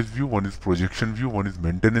database view, one is projection view, one is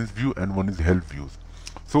maintenance view, and one is help views.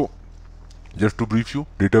 So just to brief you,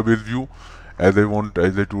 database view, as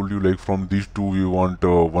I told you, like from these 2 we want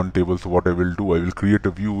one table. So what I will do, I will create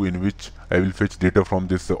a view in which I will fetch data from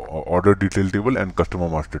this order detail table and customer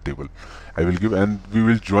master table. I will give, and we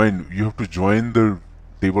will join, you have to join the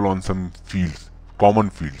table on some fields,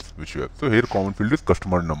 common fields which you have. So here common field is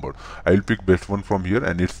customer number. I will pick best one from here,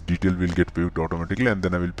 and its detail will get picked automatically, and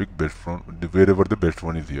then I will pick best from wherever the best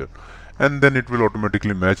one is here, and then it will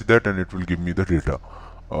automatically match that, and it will give me the data.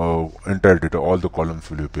 Entire data, all the columns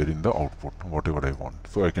will appear in the output, whatever I want.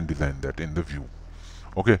 So I can design that in the view.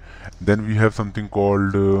 Okay, then we have something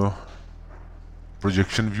called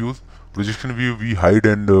projection views. Projection view, we hide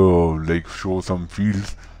and like show some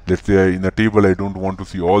fields. Let's say in a table I don't want to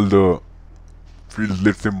see all the fields.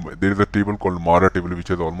 Let's say there is a table called Mara table which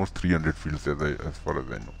has almost 300 fields as far as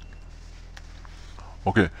I know.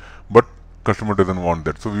 Okay, but customer doesn't want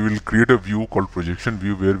that, so we will create a view called projection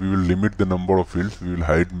view, where we will limit the number of fields, we will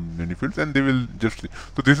hide many fields, and they will just see.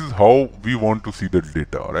 So this is how we want to see the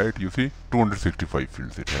data, right? You see 265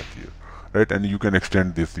 fields it has here, right? And you can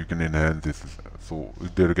extend this, you can enhance this, So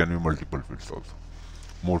there can be multiple fields also,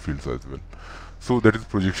 more fields as well. So that is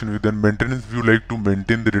projection view. Then maintenance view, like to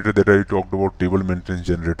maintain the data that I talked about, table maintenance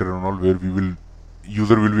generator and all, where we will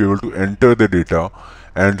user will be able to enter the data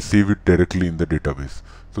and save it directly in the database.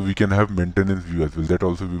 So we can have maintenance view as well. That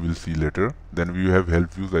also we will see later. Then we have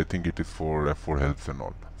help views. I think it is for F4 helps and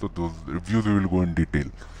all. So those views we will go in detail.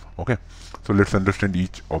 Okay. So let's understand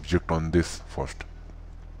each object on this first.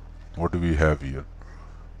 What do we have here,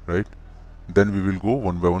 right? Then we will go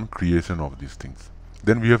one by one creation of these things.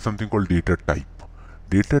 Then we have something called data type.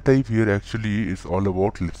 Data type here actually is all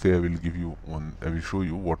about, let's say I will give you one, I will show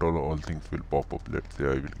you what all things will pop up. Let's say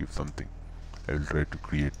I will give something, I will try to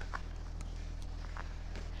create.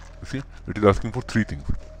 You see, it is asking for three things: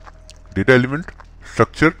 data element,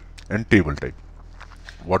 structure and table type.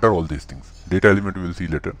 What are all these things? Data element we will see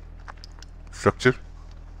later, structure,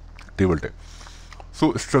 table type.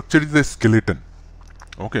 So structure is a skeleton.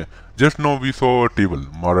 Okay, just now we saw a table,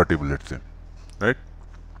 Mara table, let's say, right?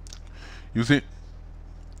 You see,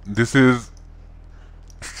 this is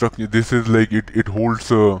structure. This is like it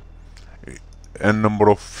holds n number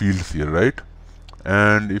of fields here, right?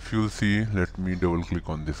 And if you see, let me double click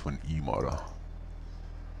on this one, eMara.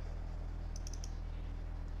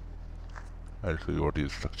 I'll show you what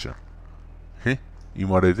is structure. Hey,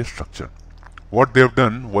 eMara is a structure. What they have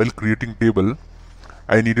done while creating table,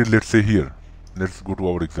 I needed, let's say here, let's go to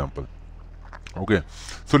our example. Okay,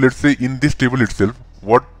 so let's say in this table itself,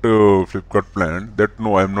 what Flipkart planned that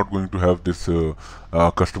no, I am not going to have this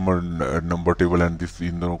customer number table and this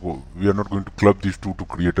in the, we are not going to club these two to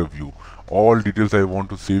create a view. All details I want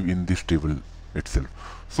to save in this table itself.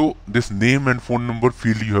 So this name and phone number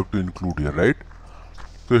field you have to include here, right?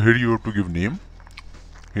 So here you have to give name,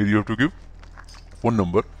 here you have to give phone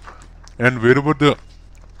number, and wherever the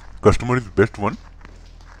customer is best one,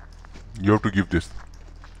 you have to give this.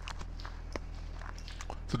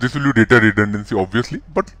 So this will do data redundancy obviously,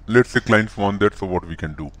 but let's say clients want that, so what we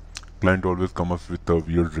can do? Client always comes with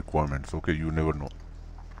weird requirements, okay, you never know.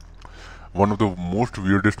 One of the most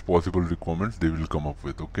weirdest possible requirements they will come up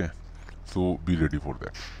with, okay? So be ready for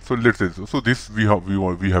that. So let's say, so this we have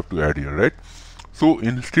to add here, right? So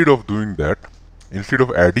instead of doing that, instead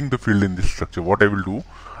of adding the field in this structure, what I will do,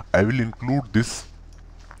 I will include this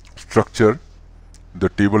structure, the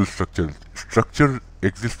table structure. Structure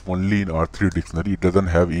exists only in R3 dictionary. It doesn't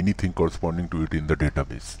have anything corresponding to it in the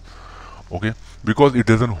database, okay, because it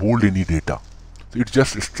doesn't hold any data. So it's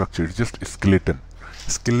just a structure, it's just a skeleton.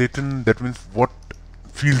 Skeleton, that means what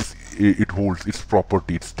fields it holds, its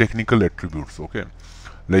property, its technical attributes, okay,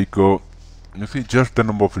 like you see, just the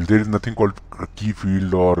number of fields. There is nothing called key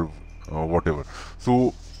field or whatever.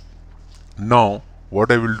 So now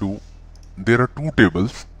what I will do, there are two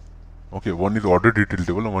tables, okay, one is order detail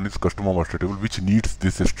table and one is customer master table, which needs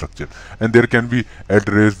this structure, and there can be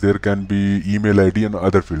address, there can be email ID and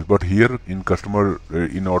other fields, but here in customer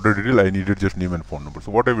in order detail I needed just name and phone number.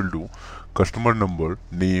 So what I will do, customer number,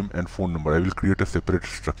 name and phone number, I will create a separate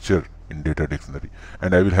structure in data dictionary,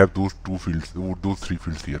 and I will have those two fields, those three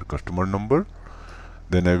fields here, customer number,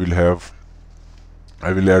 then I will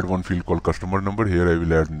add one field called customer number, here I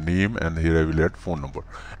will add name, and here I will add phone number.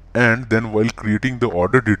 And then while creating the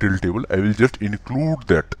order detail table, I will just include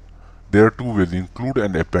that. There are two ways, include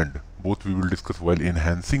and append. Both we will discuss while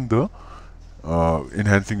enhancing the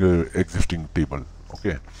existing table.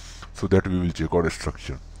 Okay, so that we will check out a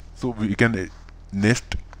structure. So we can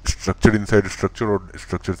nest structure inside a structure or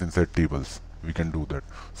structures inside tables. We can do that.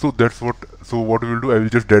 So that's what. So what we will do, I will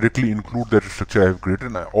just directly include that structure I have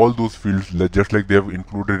created, and all those fields, just like they have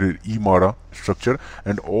included an eMara structure,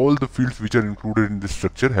 and all the fields which are included in this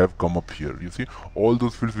structure have come up here. You see, all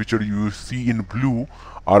those fields which are you see in blue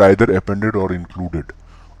are either appended or included,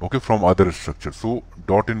 okay, from other structures. So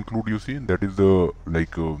dot include, you see, that is the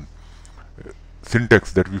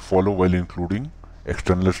syntax that we follow while including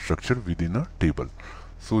external structure within a table.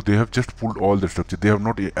 So they have just pulled all the structure, they have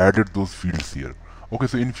not added those fields here. Okay,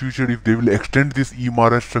 so in future if they will extend this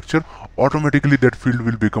eMara structure, automatically that field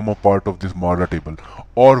will become a part of this Mara table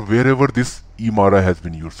or wherever this eMara has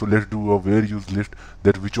been used. So let's do a where use list,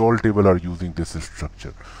 that which all table are using this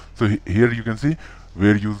structure. So here you can see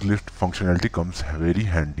where use list functionality comes very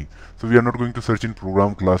handy. So we are not going to search in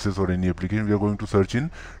program classes or any application, we are going to search in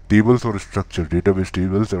tables or structure, database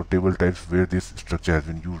tables or table types where this structure has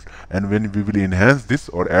been used, and when we will enhance this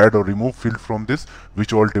or add or remove field from this,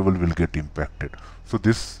 which all table will get impacted. So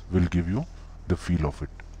this will give you the feel of it.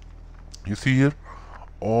 You see here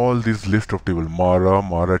all this list of table, Mara,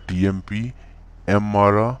 Mara TMP,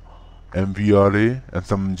 MMara, MVRA and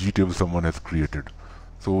some G table someone has created.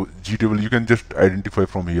 So G table you can just identify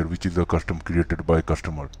from here which is a custom created by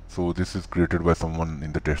customer. So this is created by someone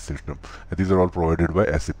in the test system. And these are all provided by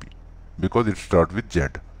SAP because it starts with Z.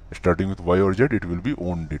 Starting with Y or Z, it will be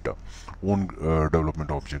own data, own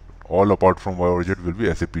development object. All apart from Y or Z will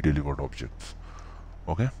be SAP delivered objects.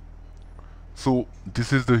 Okay. So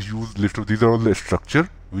this is the use list of these are all the structure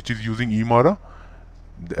which is using eMARA.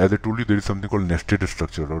 As I told you, there is something called nested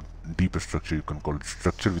structure or deep structure. You can call it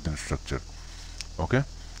structure within structure. Okay,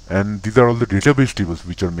 and these are all the database tables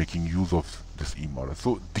which are making use of this eMARA.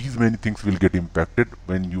 So these many things will get impacted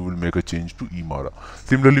when you will make a change to eMARA.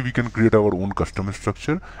 Similarly, we can create our own custom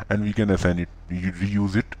structure and we can assign it,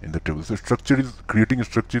 reuse it in the table. So creating a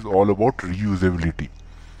structure is all about reusability.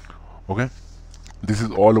 Okay, this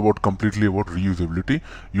is all about completely about reusability.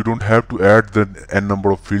 You don't have to add the n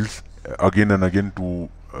number of fields again and again to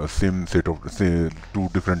same set of two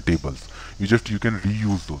different tables. You can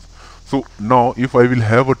reuse those. So now if I will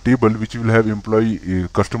have a table which will have employee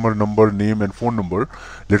customer number, name and phone number,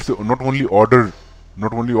 let's say not only order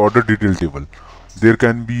detail table, there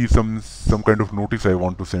can be some kind of notice I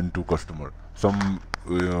want to send to customer, some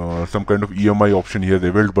kind of EMI option he has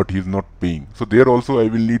availed but he is not paying. So there also I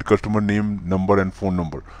will need customer name, number and phone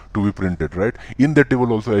number to be printed, right? In that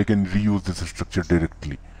table also I can reuse this structure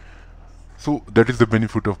directly. So that is the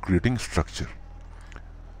benefit of creating structure.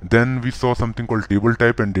 Then we saw something called table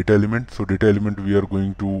type and data element. So data element we are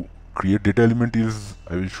going to create. Data element is,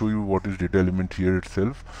 I will show you what is data element here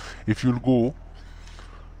itself. If you'll go,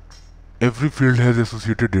 every field has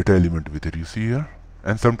associated data element with it, you see here.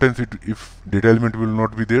 And sometimes if data element will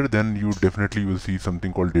not be there, then you definitely will see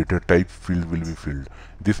something called data type field will be filled.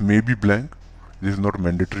 This may be blank, this is not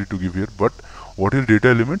mandatory to give here, but what is data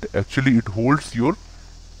element? Actually it holds your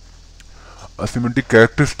semantic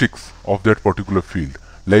characteristics of that particular field,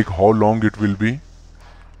 like how long it will be,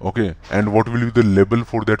 okay, and what will be the label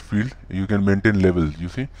for that field. You can maintain labels, you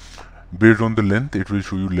see, based on the length it will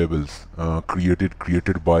show you labels,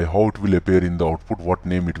 created by, how it will appear in the output, what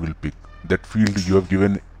name it will pick. That field you have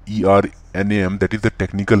given ERNAM, that is the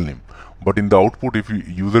technical name, but in the output if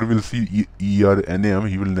user will see ERNAM,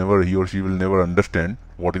 he or she will never understand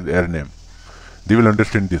what is RNAM. They will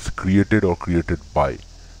understand this created or created by,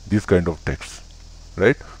 this kind of text,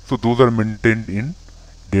 right? So those are maintained in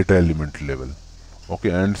data element level. Okay,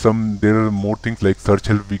 and there are more things like search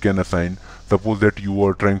help we can assign. Suppose that you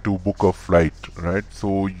are trying to book a flight, right?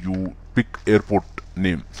 So you pick airport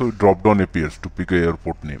name, so drop down appears to pick a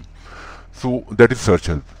airport name. So that is search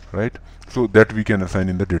help, right? So that we can assign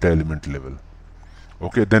in the data element level.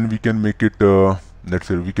 Okay, then we can make it let's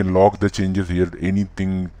say we can log the changes here. Any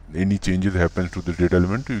changes happens to the data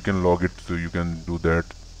element, you can log it. So you can do that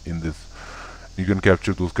in this, you can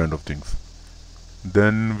capture those kind of things.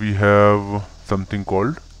 Then we have something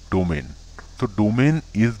called domain. So domain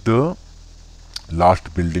is the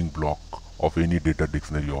last building block of any data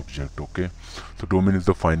dictionary object. Okay, so domain is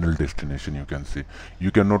the final destination, you can say. You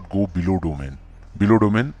cannot go below domain. Below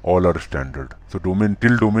domain all are standard. So domain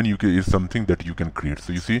till domain is something that you can create.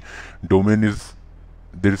 So you see, domain is,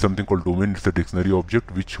 there is something called domain. It's a dictionary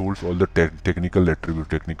object which holds all the technical attribute,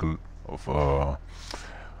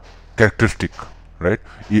 characteristic, right?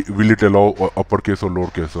 Will it allow uppercase or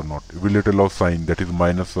lowercase or not? Will it allow sign, that is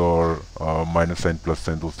minus or minus sign, plus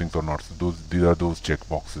sign, those things or not? So these are those check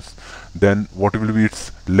boxes. Then what will be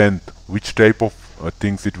its length? Which type of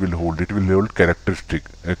things it will hold? It will hold character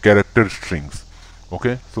strings.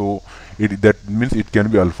 Okay, so that means it can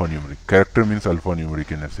be alphanumeric. Character means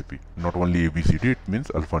alphanumeric in SAP, not only ABCD, it means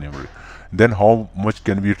alphanumeric. Then how much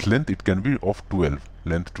can be its length? It can be of 12,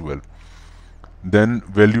 length 12. Then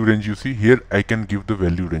value range, you see here I can give the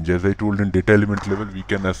value range. As I told, in data element level we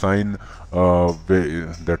can assign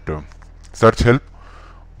search help,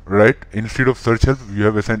 right? Instead of search help we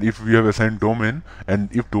have assigned, if we have assigned domain, and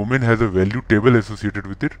if domain has a value table associated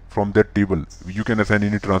with it, from that table you can assign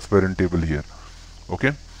any transparent table here.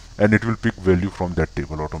 Okay, and it will pick value from that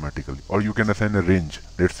table automatically. Or you can assign a range.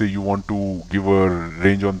 Let's say you want to give a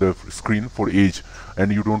range on the screen for age, and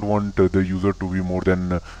you don't want the user to be more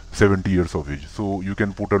than 70 years of age. So you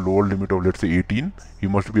can put a lower limit of, let's say 18. He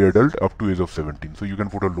must be adult up to age of 17. So you can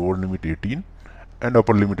put a lower limit 18 and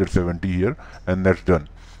upper limit at 70 here, and that's done.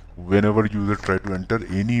 Whenever user try to enter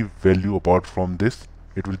any value apart from this,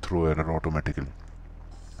 it will throw error automatically.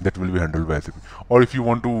 That will be handled by SAP. Or if you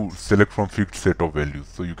want to select from fixed set of values,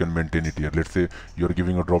 so you can maintain it here. Let's say you are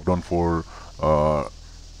giving a drop down for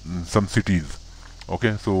some cities.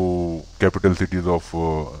 Okay, so capital cities of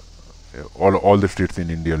all the states in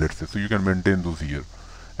India, let's say. So you can maintain those here,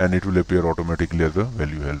 and it will appear automatically as a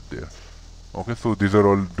value help there. Okay, so these are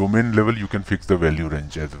all domain level. You can fix the value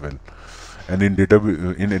range as well. And in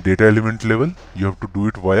a data element level, you have to do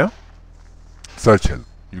it via search help.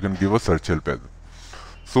 You can give a search help as well.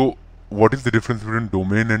 So what is the difference between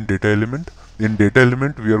domain and data element? In data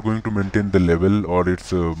element, we are going to maintain the level or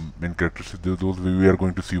its main characteristics. Those we are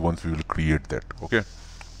going to see once we will create that. Okay,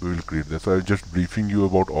 we will create that. So I'm just briefing you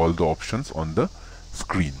about all the options on the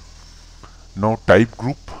screen. Now type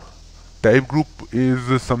group. Type group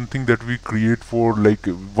is something that we create for, like,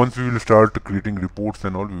 once we will start creating reports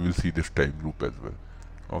and all, we will see this type group as well.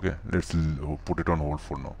 Okay, let's put it on hold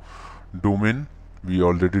for now. Domain, we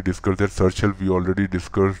already discussed that. Search help, we already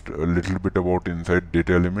discussed a little bit about inside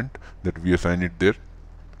data element, that we assign it there,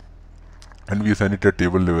 and we assign it at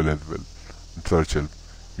table level as well. Search help,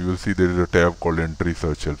 you will see there is a tab called entry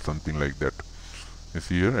search help, something like that. You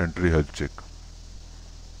see here, entry help check.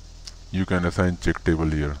 You can assign check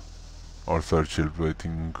table here, or search help. I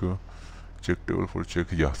think check table for check,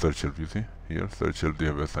 yeah, search help. You see here, search help they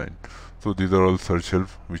have assigned. So these are all search help,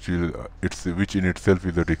 which will which in itself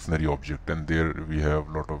is a dictionary object, and there we have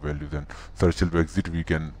lot of values. And search help exit we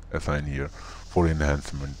can assign here for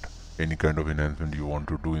enhancement. Any kind of enhancement you want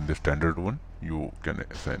to do in the standard one, you can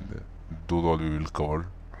assign there. Those all we will cover,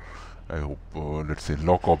 I hope. Let's say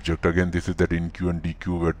lock object, again this is that enqueue and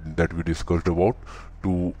dequeue that we discussed about.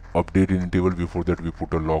 To update in table, before that we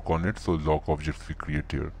put a lock on it, so lock objects we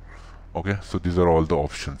create here. Okay, so these are all the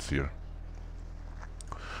options here.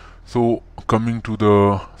 So coming to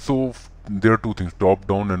the, so there are two things, top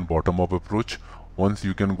down and bottom up approach. Once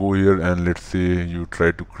you can go here and let's say you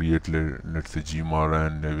try to create, let's say gmar,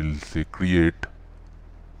 and I will say create.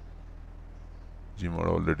 Gmar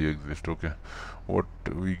already exists. Okay, what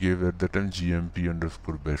we gave at the time, gmp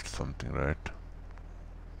underscore best something, right?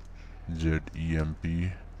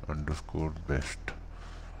 ZEMP underscore best,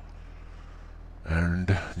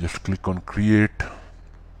 and just click on create.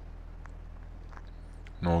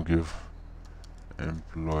 Now give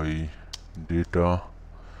employee data,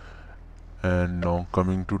 and now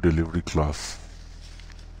coming to delivery class.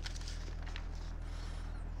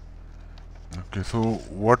 Okay, so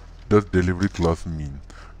what does delivery class mean?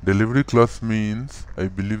 Delivery class means, I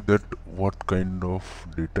believe, that what kind of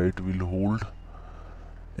data it will hold.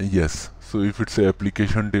 Yes, so if it's a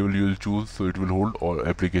application table you will choose, so it will hold all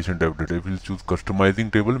application type data. If you choose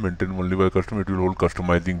customizing table, maintained only by customer, it will hold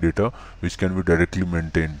customizing data which can be directly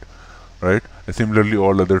maintained, right? And similarly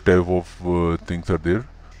all other type of things are there,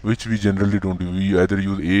 which we generally don't use. We either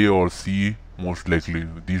use A or C, most likely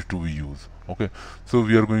these two we use. Okay, so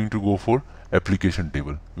we are going to go for application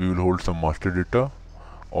table. We will hold some master data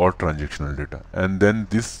or transactional data, and then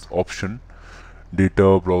this option,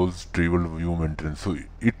 data browse table view maintenance, so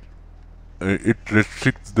it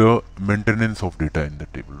restricts the maintenance of data in the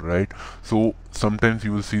table, right? So sometimes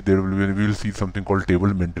you will see there will be, we will see something called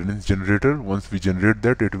table maintenance generator. Once we generate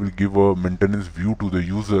that, it will give a maintenance view to the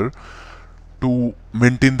user to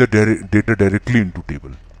maintain the data directly into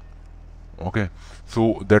table. Okay,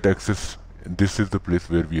 so that access, this is the place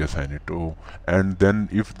where we assign it. Oh, and then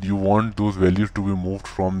if you want those values to be moved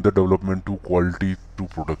from the development to quality to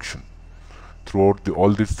production throughout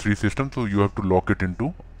all these three systems, so you have to lock it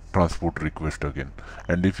into transport request again.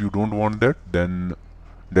 And if you don't want that, then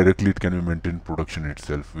directly it can be maintained production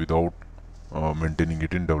itself without maintaining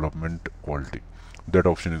it in development quality. That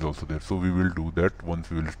option is also there, so we will do that once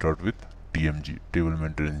we will start with TMG, table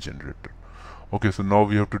maintenance generator. Okay, so now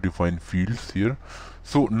we have to define fields here.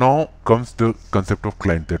 So now comes the concept of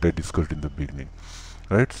client that I discussed in the beginning,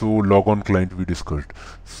 right? So log on client we discussed,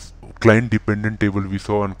 client dependent table we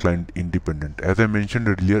saw, and client independent. As I mentioned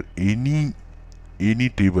earlier, any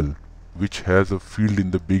table which has a field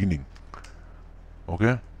in the beginning,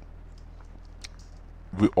 okay,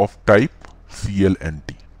 of type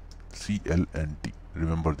CLNT,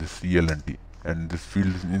 remember this CLNT, and this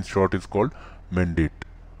field in short is called mandate.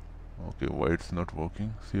 Okay, why it's not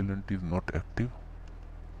working? CLNT is not active.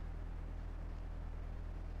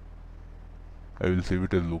 I will save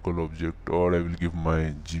it as local object, or I will give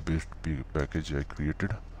my G-based package I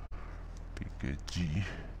created, pkg.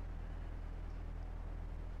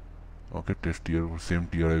 Okay, test tier, same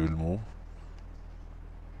tier I will move.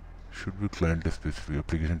 Should be client specific,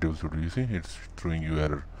 application table should be, you see it's throwing you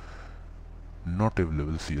error, not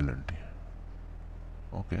available CLNT.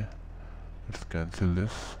 Okay, let's cancel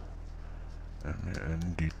this,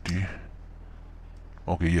 NDT.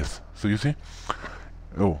 Okay, yes, so you see,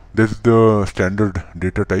 oh, this is the standard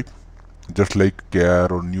data type, just like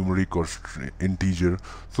char or numeric or integer.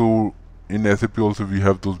 So in SAP also we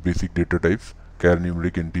have those basic data types, char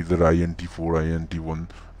numeric integer int4 int1,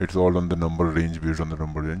 it's all on the number range, based on the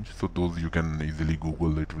number range. So those you can easily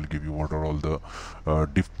google, it will give you what are all the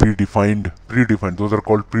predefined, those are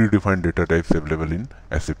called predefined data types available in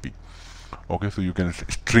SAP. Okay, so you can,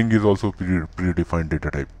 string is also predefined data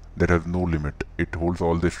type that has no limit. It holds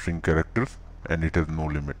all the string characters and it has no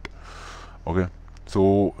limit. Okay,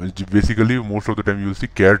 so basically most of the time you will see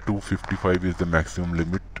char 255 is the maximum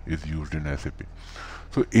limit is used in SAP.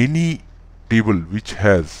 So any table which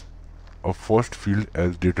has a first field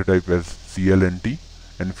as data type as CLNT,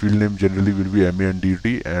 and field name generally will be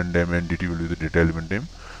MANDT, and MANDT will be the data element name,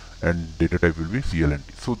 and data type will be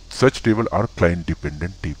CLNT. So such table are client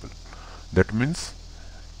dependent table. That means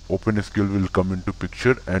OpenSQL will come into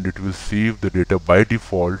picture and it will save the data by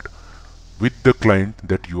default with the client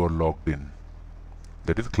that you are logged in.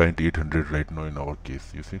 That is client 800 right now in our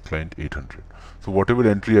case. You see, client 800. So whatever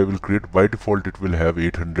entry I will create, by default it will have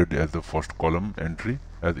 800 as the first column entry,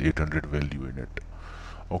 as 800 value in it.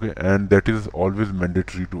 Okay, and that is always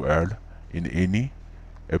mandatory to add in any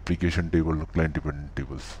application table, client dependent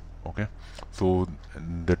tables. Okay, so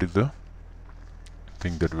that is the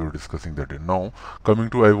thing that we were discussing that day. Now coming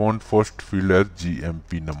to, I want first field as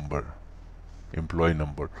GMP number, employee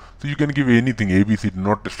number. So you can give anything, ABC,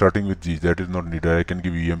 not starting with G, that is not needed. I can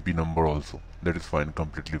give EMP number also, that is fine,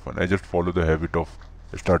 completely fine. I just follow the habit of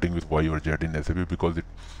starting with Y or Z in SAP because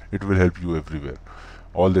it will help you everywhere.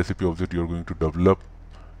 All the SAP objects you are going to develop,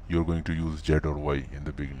 you are going to use Z or Y in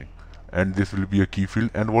the beginning, and this will be a key field.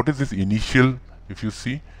 And what is this initial? If you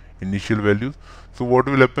see initial values, so what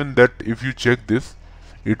will happen that if you check this,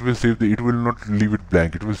 it will save the, it will not leave it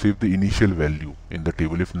blank, it will save the initial value in the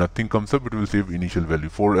table. If nothing comes up, it will save initial value.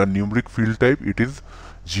 For a numeric field type it is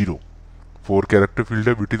 0, for character field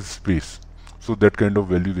type it is space. So that kind of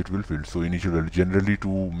values it will fill. So initial value, generally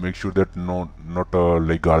to make sure that not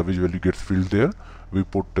like garbage value gets filled there, we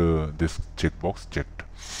put this checkbox checked,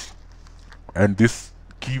 and this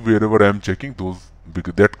key wherever I am checking, those,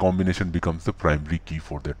 because that combination becomes the primary key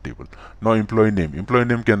for that table. Now employee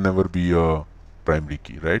name can never be a primary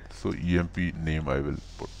key, right? So EMP name I will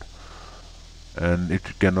put, and it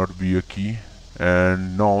cannot be a key.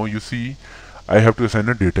 And now you see I have to assign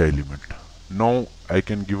a data element. Now I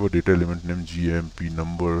can give a data element name GMP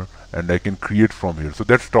number, and I can create from here. So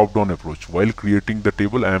that's top down approach. While creating the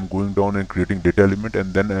table, I am going down and creating data element,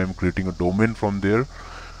 and then I am creating a domain from there.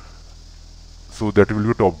 So that will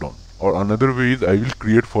be top down. Or another way is I will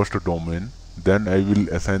create first a domain, then I will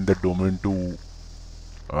assign that domain to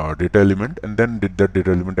data element, and then that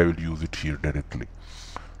data element I will use it here directly.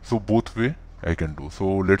 So both way I can do. So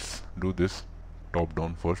let's do this top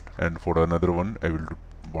down first, and for another one I will do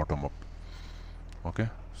bottom up. Okay,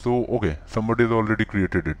 so okay, somebody has already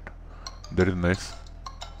created it. That is nice.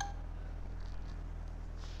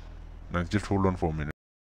 Just hold on for a minute.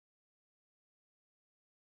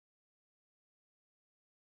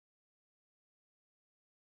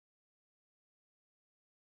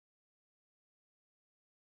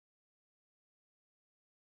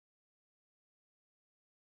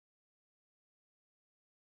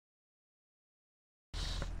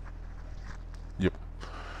 Yep,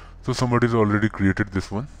 so somebody has already created this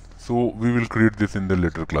one. So we will create this in the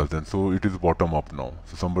later class then. So it is bottom up now.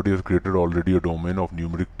 So somebody has created already a domain of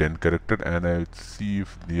numeric 10 character, and I see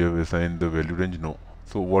if they have assigned the value range. No.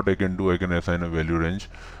 So what I can do, I can assign a value range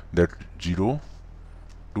that 0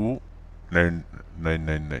 to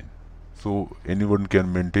 9999. So anyone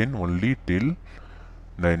can maintain only till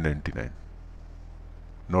 999,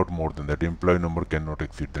 not more than that. Employee number cannot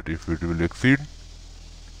exceed that. If it will exceed,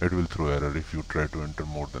 it will throw error if you try to enter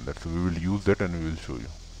more than that. So we will use that and we will show you.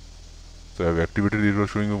 So I have activated it, was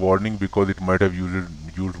showing a warning because it might have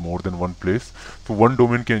used more than one place. So one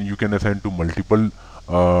domain you can assign to multiple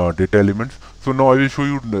data elements. So now I will show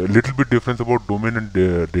you a little bit difference about domain and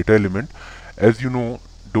data element. As you know,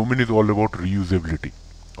 domain is all about reusability.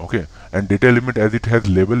 Okay, and data element, as it has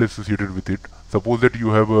label associated with it. Suppose that you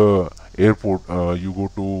have a airport, you go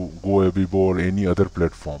to GoAbibo or any other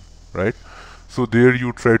platform, right? So there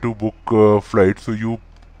you try to book flight. So you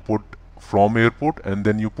put from airport and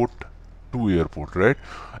then you put to airport, right?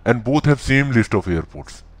 And both have same list of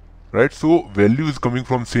airports, right? So value is coming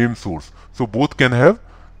from same source. So both can have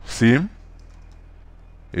same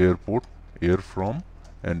airport, air from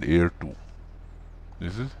and air to.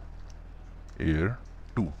 This is air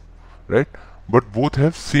to, right? But both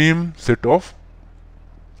have same set of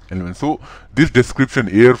elements. So this description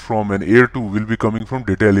air from and air to will be coming from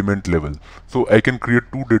data element level. So I can create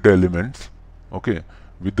two data elements, okay,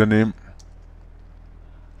 with the name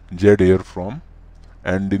Z air from,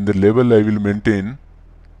 and in the label I will maintain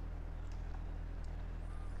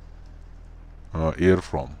air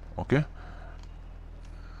from. Okay,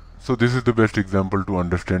 so this is the best example to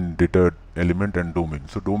understand data element and domain.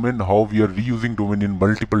 So domain, how we are reusing domain in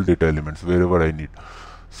multiple data elements wherever I need.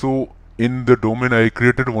 So in the domain I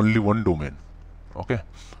created only one domain, okay,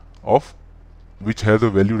 of which has a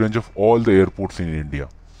value range of all the airports in India.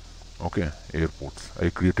 Okay, airports. I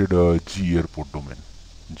created a G airport domain,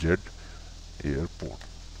 Z airport.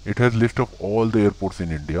 It has list of all the airports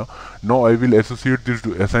in India. Now I will associate this,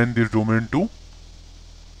 assign this domain to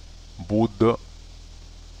both the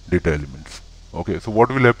data elements. Okay, so what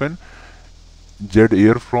will happen? Z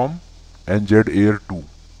air from and Z air to.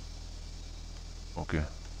 Okay,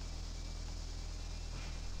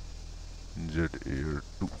 Z air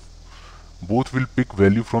to. Both will pick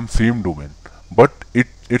value from same domain, but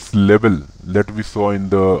its level that we saw in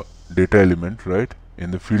the data element, right? In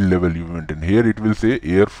the field level you maintain. Here it will say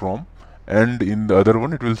air from, and in the other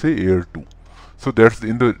one it will say air to. So that's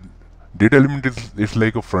in the data element is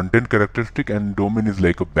like a front end characteristic, and domain is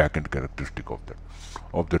like a back end characteristic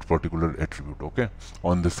of that particular attribute. Okay,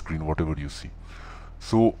 on the screen whatever you see.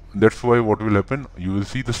 So that's why what will happen, you will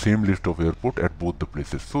see the same list of airport at both the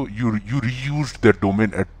places. So you reused that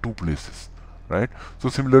domain at two places, right? So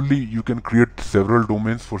similarly you can create several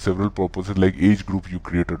domains for several purposes. Like age group, you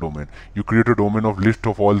create a domain. You create a domain of list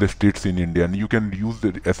of all the states in India, and you can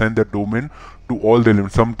assign that domain to all the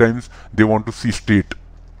elements. Sometimes they want to see state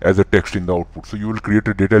as a text in the output, so you will create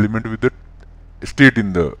a data element with the state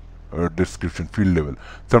in the description field level.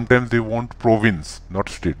 Sometimes they want province, not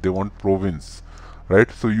state, they want province, right?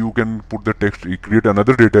 So you can put the text, you create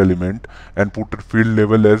another data element and put the field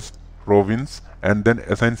level as province, and then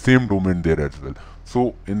assign same domain there as well.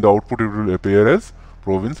 So in the output it will appear as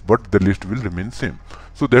province, but the list will remain same.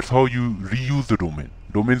 So that's how you reuse the domain.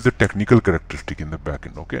 Domain is the technical characteristic in the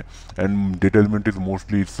backend, okay? And data element is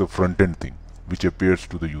mostly, it's a front end thing which appears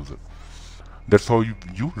to the user. That's how you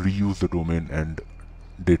reuse the domain and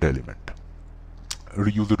data element.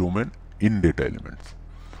 Reuse the domain in data elements.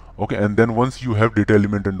 Okay, and then once you have data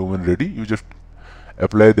element and domain ready, you just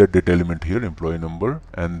apply that data element here, employee number,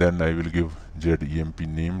 and then I will give ZEMP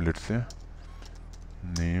name, let's say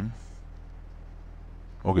name.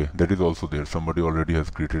 Okay, that is also there, somebody already has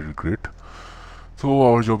created it, great. So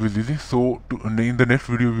our job is easy. So in the next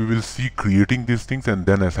video we will see creating these things and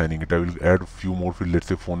then assigning it. I will add a few more fields, let's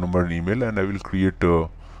say phone number and email, and I will create a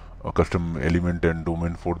custom element and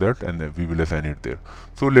domain for that, and we will assign it there.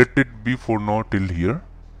 So let it be for now till here.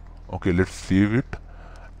 Okay, let's save it.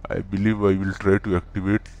 I believe I will try to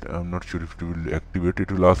activate. I'm not sure if it will activate.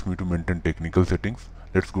 It will ask me to maintain technical settings.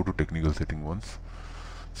 Let's go to technical setting once.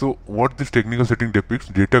 So what this technical setting depicts,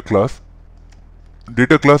 data class.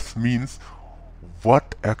 Data class means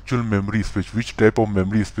what actual memory space, which type of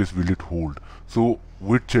memory space will it hold. So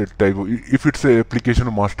which type of, if it's a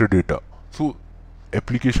application master data. So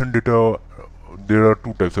application data, there are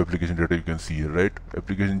two types of application data you can see here, right?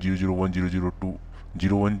 Application 001, 002,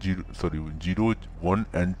 01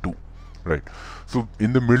 and 2, right? So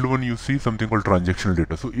in the middle one you see something called transactional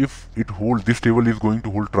data. So if it holds, this table is going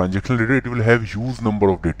to hold transactional data, it will have huge number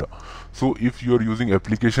of data. So if you are using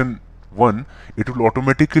application 1, it will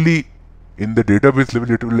automatically, in the database level,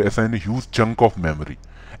 it will assign a huge chunk of memory,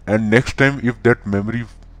 and next time if that memory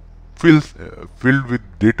filled with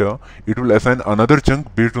data, it will assign another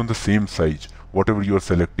chunk based on the same size, whatever you are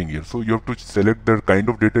selecting here. So you have to select the kind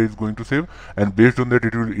of data is going to save, and based on that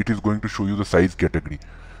it is going to show you the size category.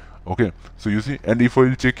 Okay, so you see, and if I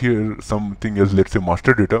will check here something else, let's say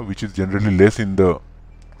master data, which is generally less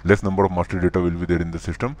number of master data will be there in the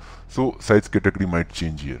system, so size category might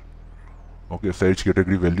change here. Okay, size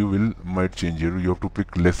category value might change here. You have to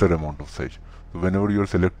pick lesser amount of size. So whenever you are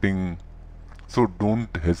selecting, so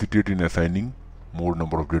don't hesitate in assigning more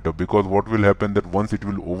number of data, because what will happen that once it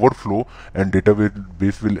will overflow and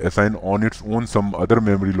database will assign on its own some other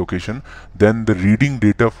memory location, then the reading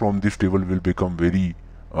data from this table will become very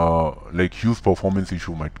like huge performance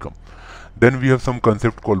issue might come. Then we have some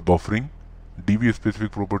concept called buffering. DB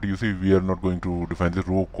specific property, you see, we are not going to define this.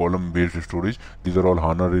 Row column based storage, these are all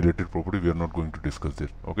HANA related property, we are not going to discuss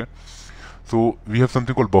this. Okay, so we have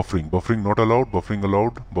something called buffering not allowed, buffering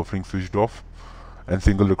allowed, buffering switched off, and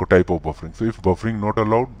single record type of buffering. So if buffering not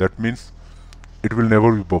allowed, that means it will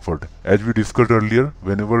never be buffered. As we discussed earlier,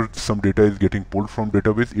 whenever some data is getting pulled from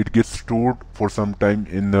database, it gets stored for some time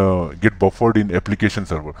in get buffered in application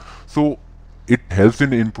server. So it helps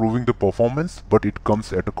in improving the performance, but it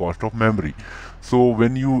comes at a cost of memory. So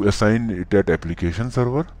when you assign it at application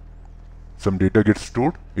server, some data gets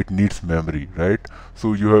stored, it needs memory, right?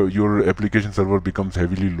 So your application server becomes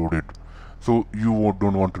heavily loaded. So you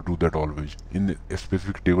don't want to do that always. In a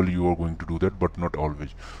specific table you are going to do that, but not always.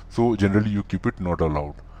 So generally you keep it not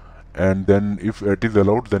allowed. And then if it is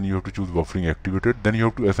allowed, then you have to choose buffering activated. Then you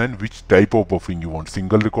have to assign which type of buffering you want: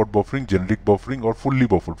 single record buffering, generic buffering, or fully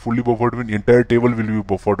buffered. Fully buffered means entire table will be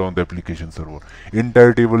buffered on the application server.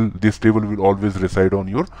 Entire table, this table will always reside on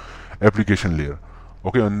your application layer,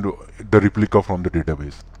 okay, and the replica from the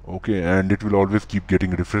database, okay, and it will always keep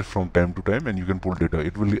getting refreshed from time to time, and you can pull data.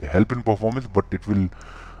 It will help in performance, but it will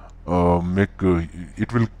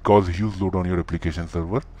it will cause huge load on your application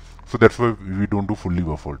server. So that's why we don't do fully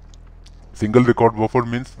buffered. Single record buffer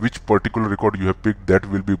means which particular record you have picked, that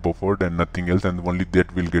will be buffered and nothing else, and only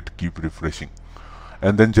that will get keep refreshing.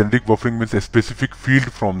 And then generic buffering means a specific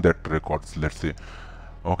field from that records, let's say.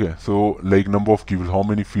 Okay, so like number of key fields, how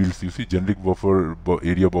many fields you see. Generic buffer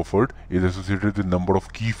area buffered is associated with number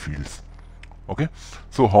of key fields. Okay,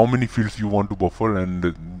 so how many fields you want to buffer,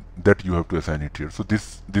 and that you have to assign it here. So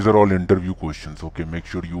these are all interview questions. Okay, make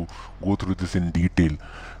sure you go through this in detail,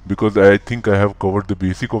 because I think I have covered the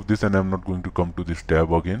basic of this, and I'm not going to come to this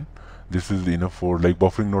tab again. This is enough for like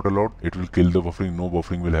buffering not allowed. It will kill the buffering. No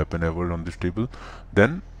buffering will happen ever on this table.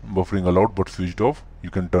 Then buffering allowed but switched off,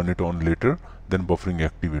 you can turn it on later. Then buffering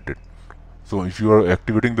activated. So if you are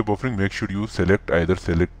activating the buffering, make sure you select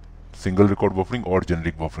single record buffering or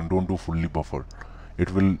generic buffering. Don't do fully buffer.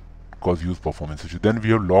 It will cause huge performance issues. Then we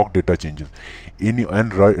have log data changes.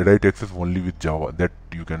 And write access only with Java. That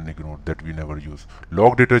you can ignore. That we never use.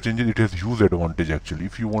 Log data changes, it has huge advantage actually.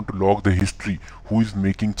 If you want to log the history, who is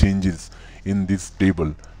making changes in this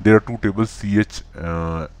table. There are two tables, ch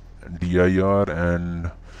dir,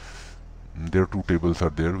 and there are two tables are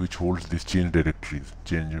there which holds these change directories,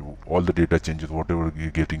 all the data changes, whatever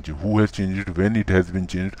getting changed, who has changed it, when it has been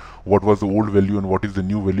changed, what was the old value and what is the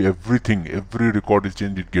new value, everything, every record is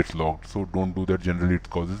changed, it gets logged. So don't do that. Generally it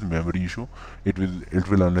causes memory issue. It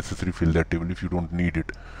will unnecessarily fill that table if you don't need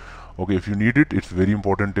it. Okay, if you need it, it's very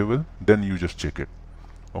important table, then you just check it.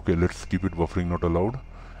 Okay, let's keep it buffering not allowed.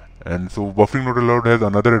 And so buffering not allowed has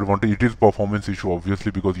another advantage. It is performance issue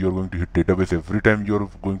obviously, because you are going to hit database every time you are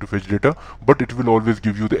going to fetch data, but it will always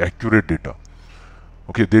give you the accurate data.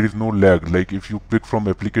 Okay, there is no lag. Like if you pick from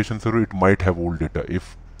application server, it might have old data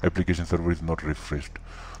if application server is not refreshed.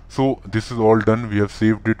 So this is all done. We have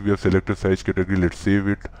saved it. We have selected size category. Let's save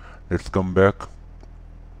it. Let's come back.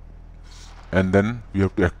 And then we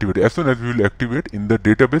have to activate. As soon as we will activate, in the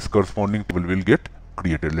database corresponding table will get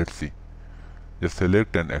created. Let's see. Just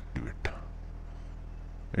select and activate.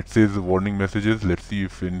 It says warning messages. Let's see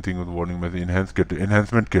if anything with warning message.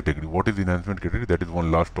 Enhancement category. What is enhancement category? That is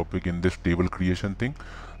one last topic in this table creation thing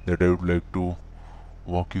that I would like to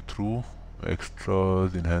walk you through.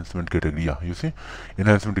 Extras, enhancement category. Yeah, you see,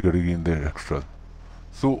 enhancement category in the extras.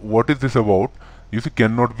 So what is this about? You see,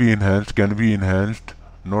 cannot be enhanced, can be enhanced,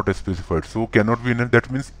 not specified. So cannot be enhanced, that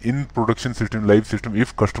means in production system, live system,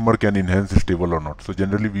 if customer can enhance this table or not. So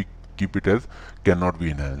generally we keep it as cannot be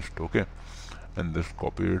enhanced. Okay, and just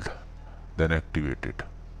copy it, then activate it.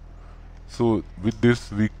 So with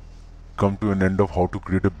this we come to an end of how to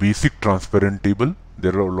create a basic transparent table.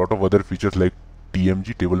 There are a lot of other features like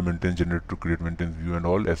TMG, table maintenance generator, to create maintenance view and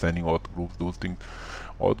all, assigning auth groups, those things.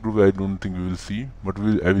 Auth group I don't think we will see, but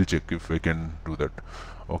I will check if I can do that.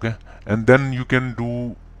 Okay, and then you can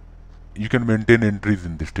maintain entries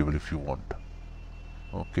in this table if you want.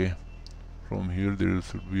 Okay, from here there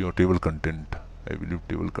should be a table content. I believe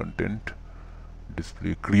table content,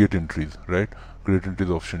 display, create entries, right? Create entries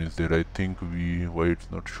option is there. I think why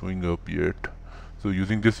it's not showing up yet. So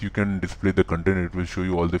using this you can display the content. It will show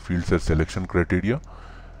you all the fields as selection criteria,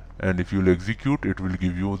 and if you will execute, it will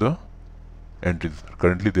give you the entries.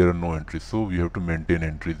 Currently there are no entries, so we have to maintain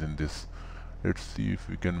entries in this. Let's see if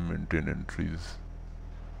we can maintain entries.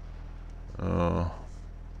 There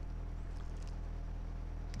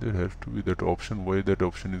has to be that option. Why that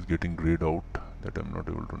option is getting grayed out, that I'm not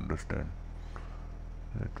able to understand.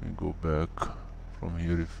 Let me go back from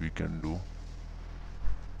here if we can do.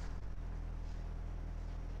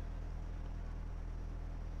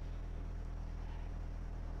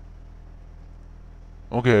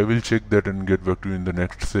 Okay, I will check that and get back to you in the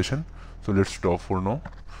next session. So let's stop for now.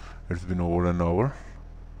 It's been over an hour.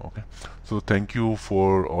 Okay, so thank you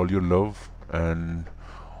for all your love and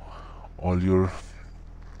all your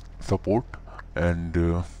support,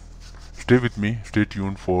 and stay with me, stay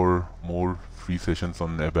tuned for more free sessions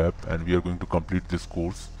on ABAP, and we are going to complete this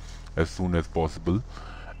course as soon as possible.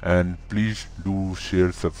 And please do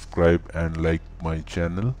share, subscribe and like my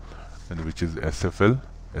channel, and which is SFL,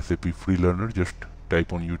 SAP Free Learner. Just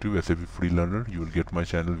type on YouTube SAP Free Learner, you will get my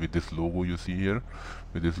channel with this logo you see here.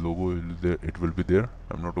 With this logo it will be there.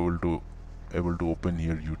 I'm not able to able to open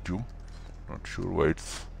here YouTube. Not sure why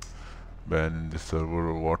it's banned this server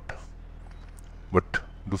or what, but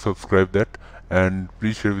do subscribe that, and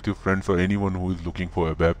please share with your friends or anyone who is looking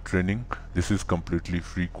for ABAP training. This is completely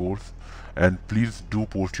free course, and please do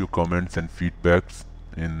post your comments and feedbacks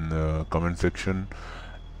in the comment section.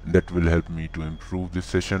 That will help me to improve this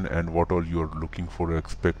session, and what all you are looking for or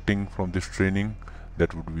expecting from this training,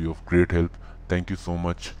 that would be of great help. Thank you so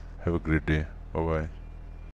much. Have a great day. Bye bye.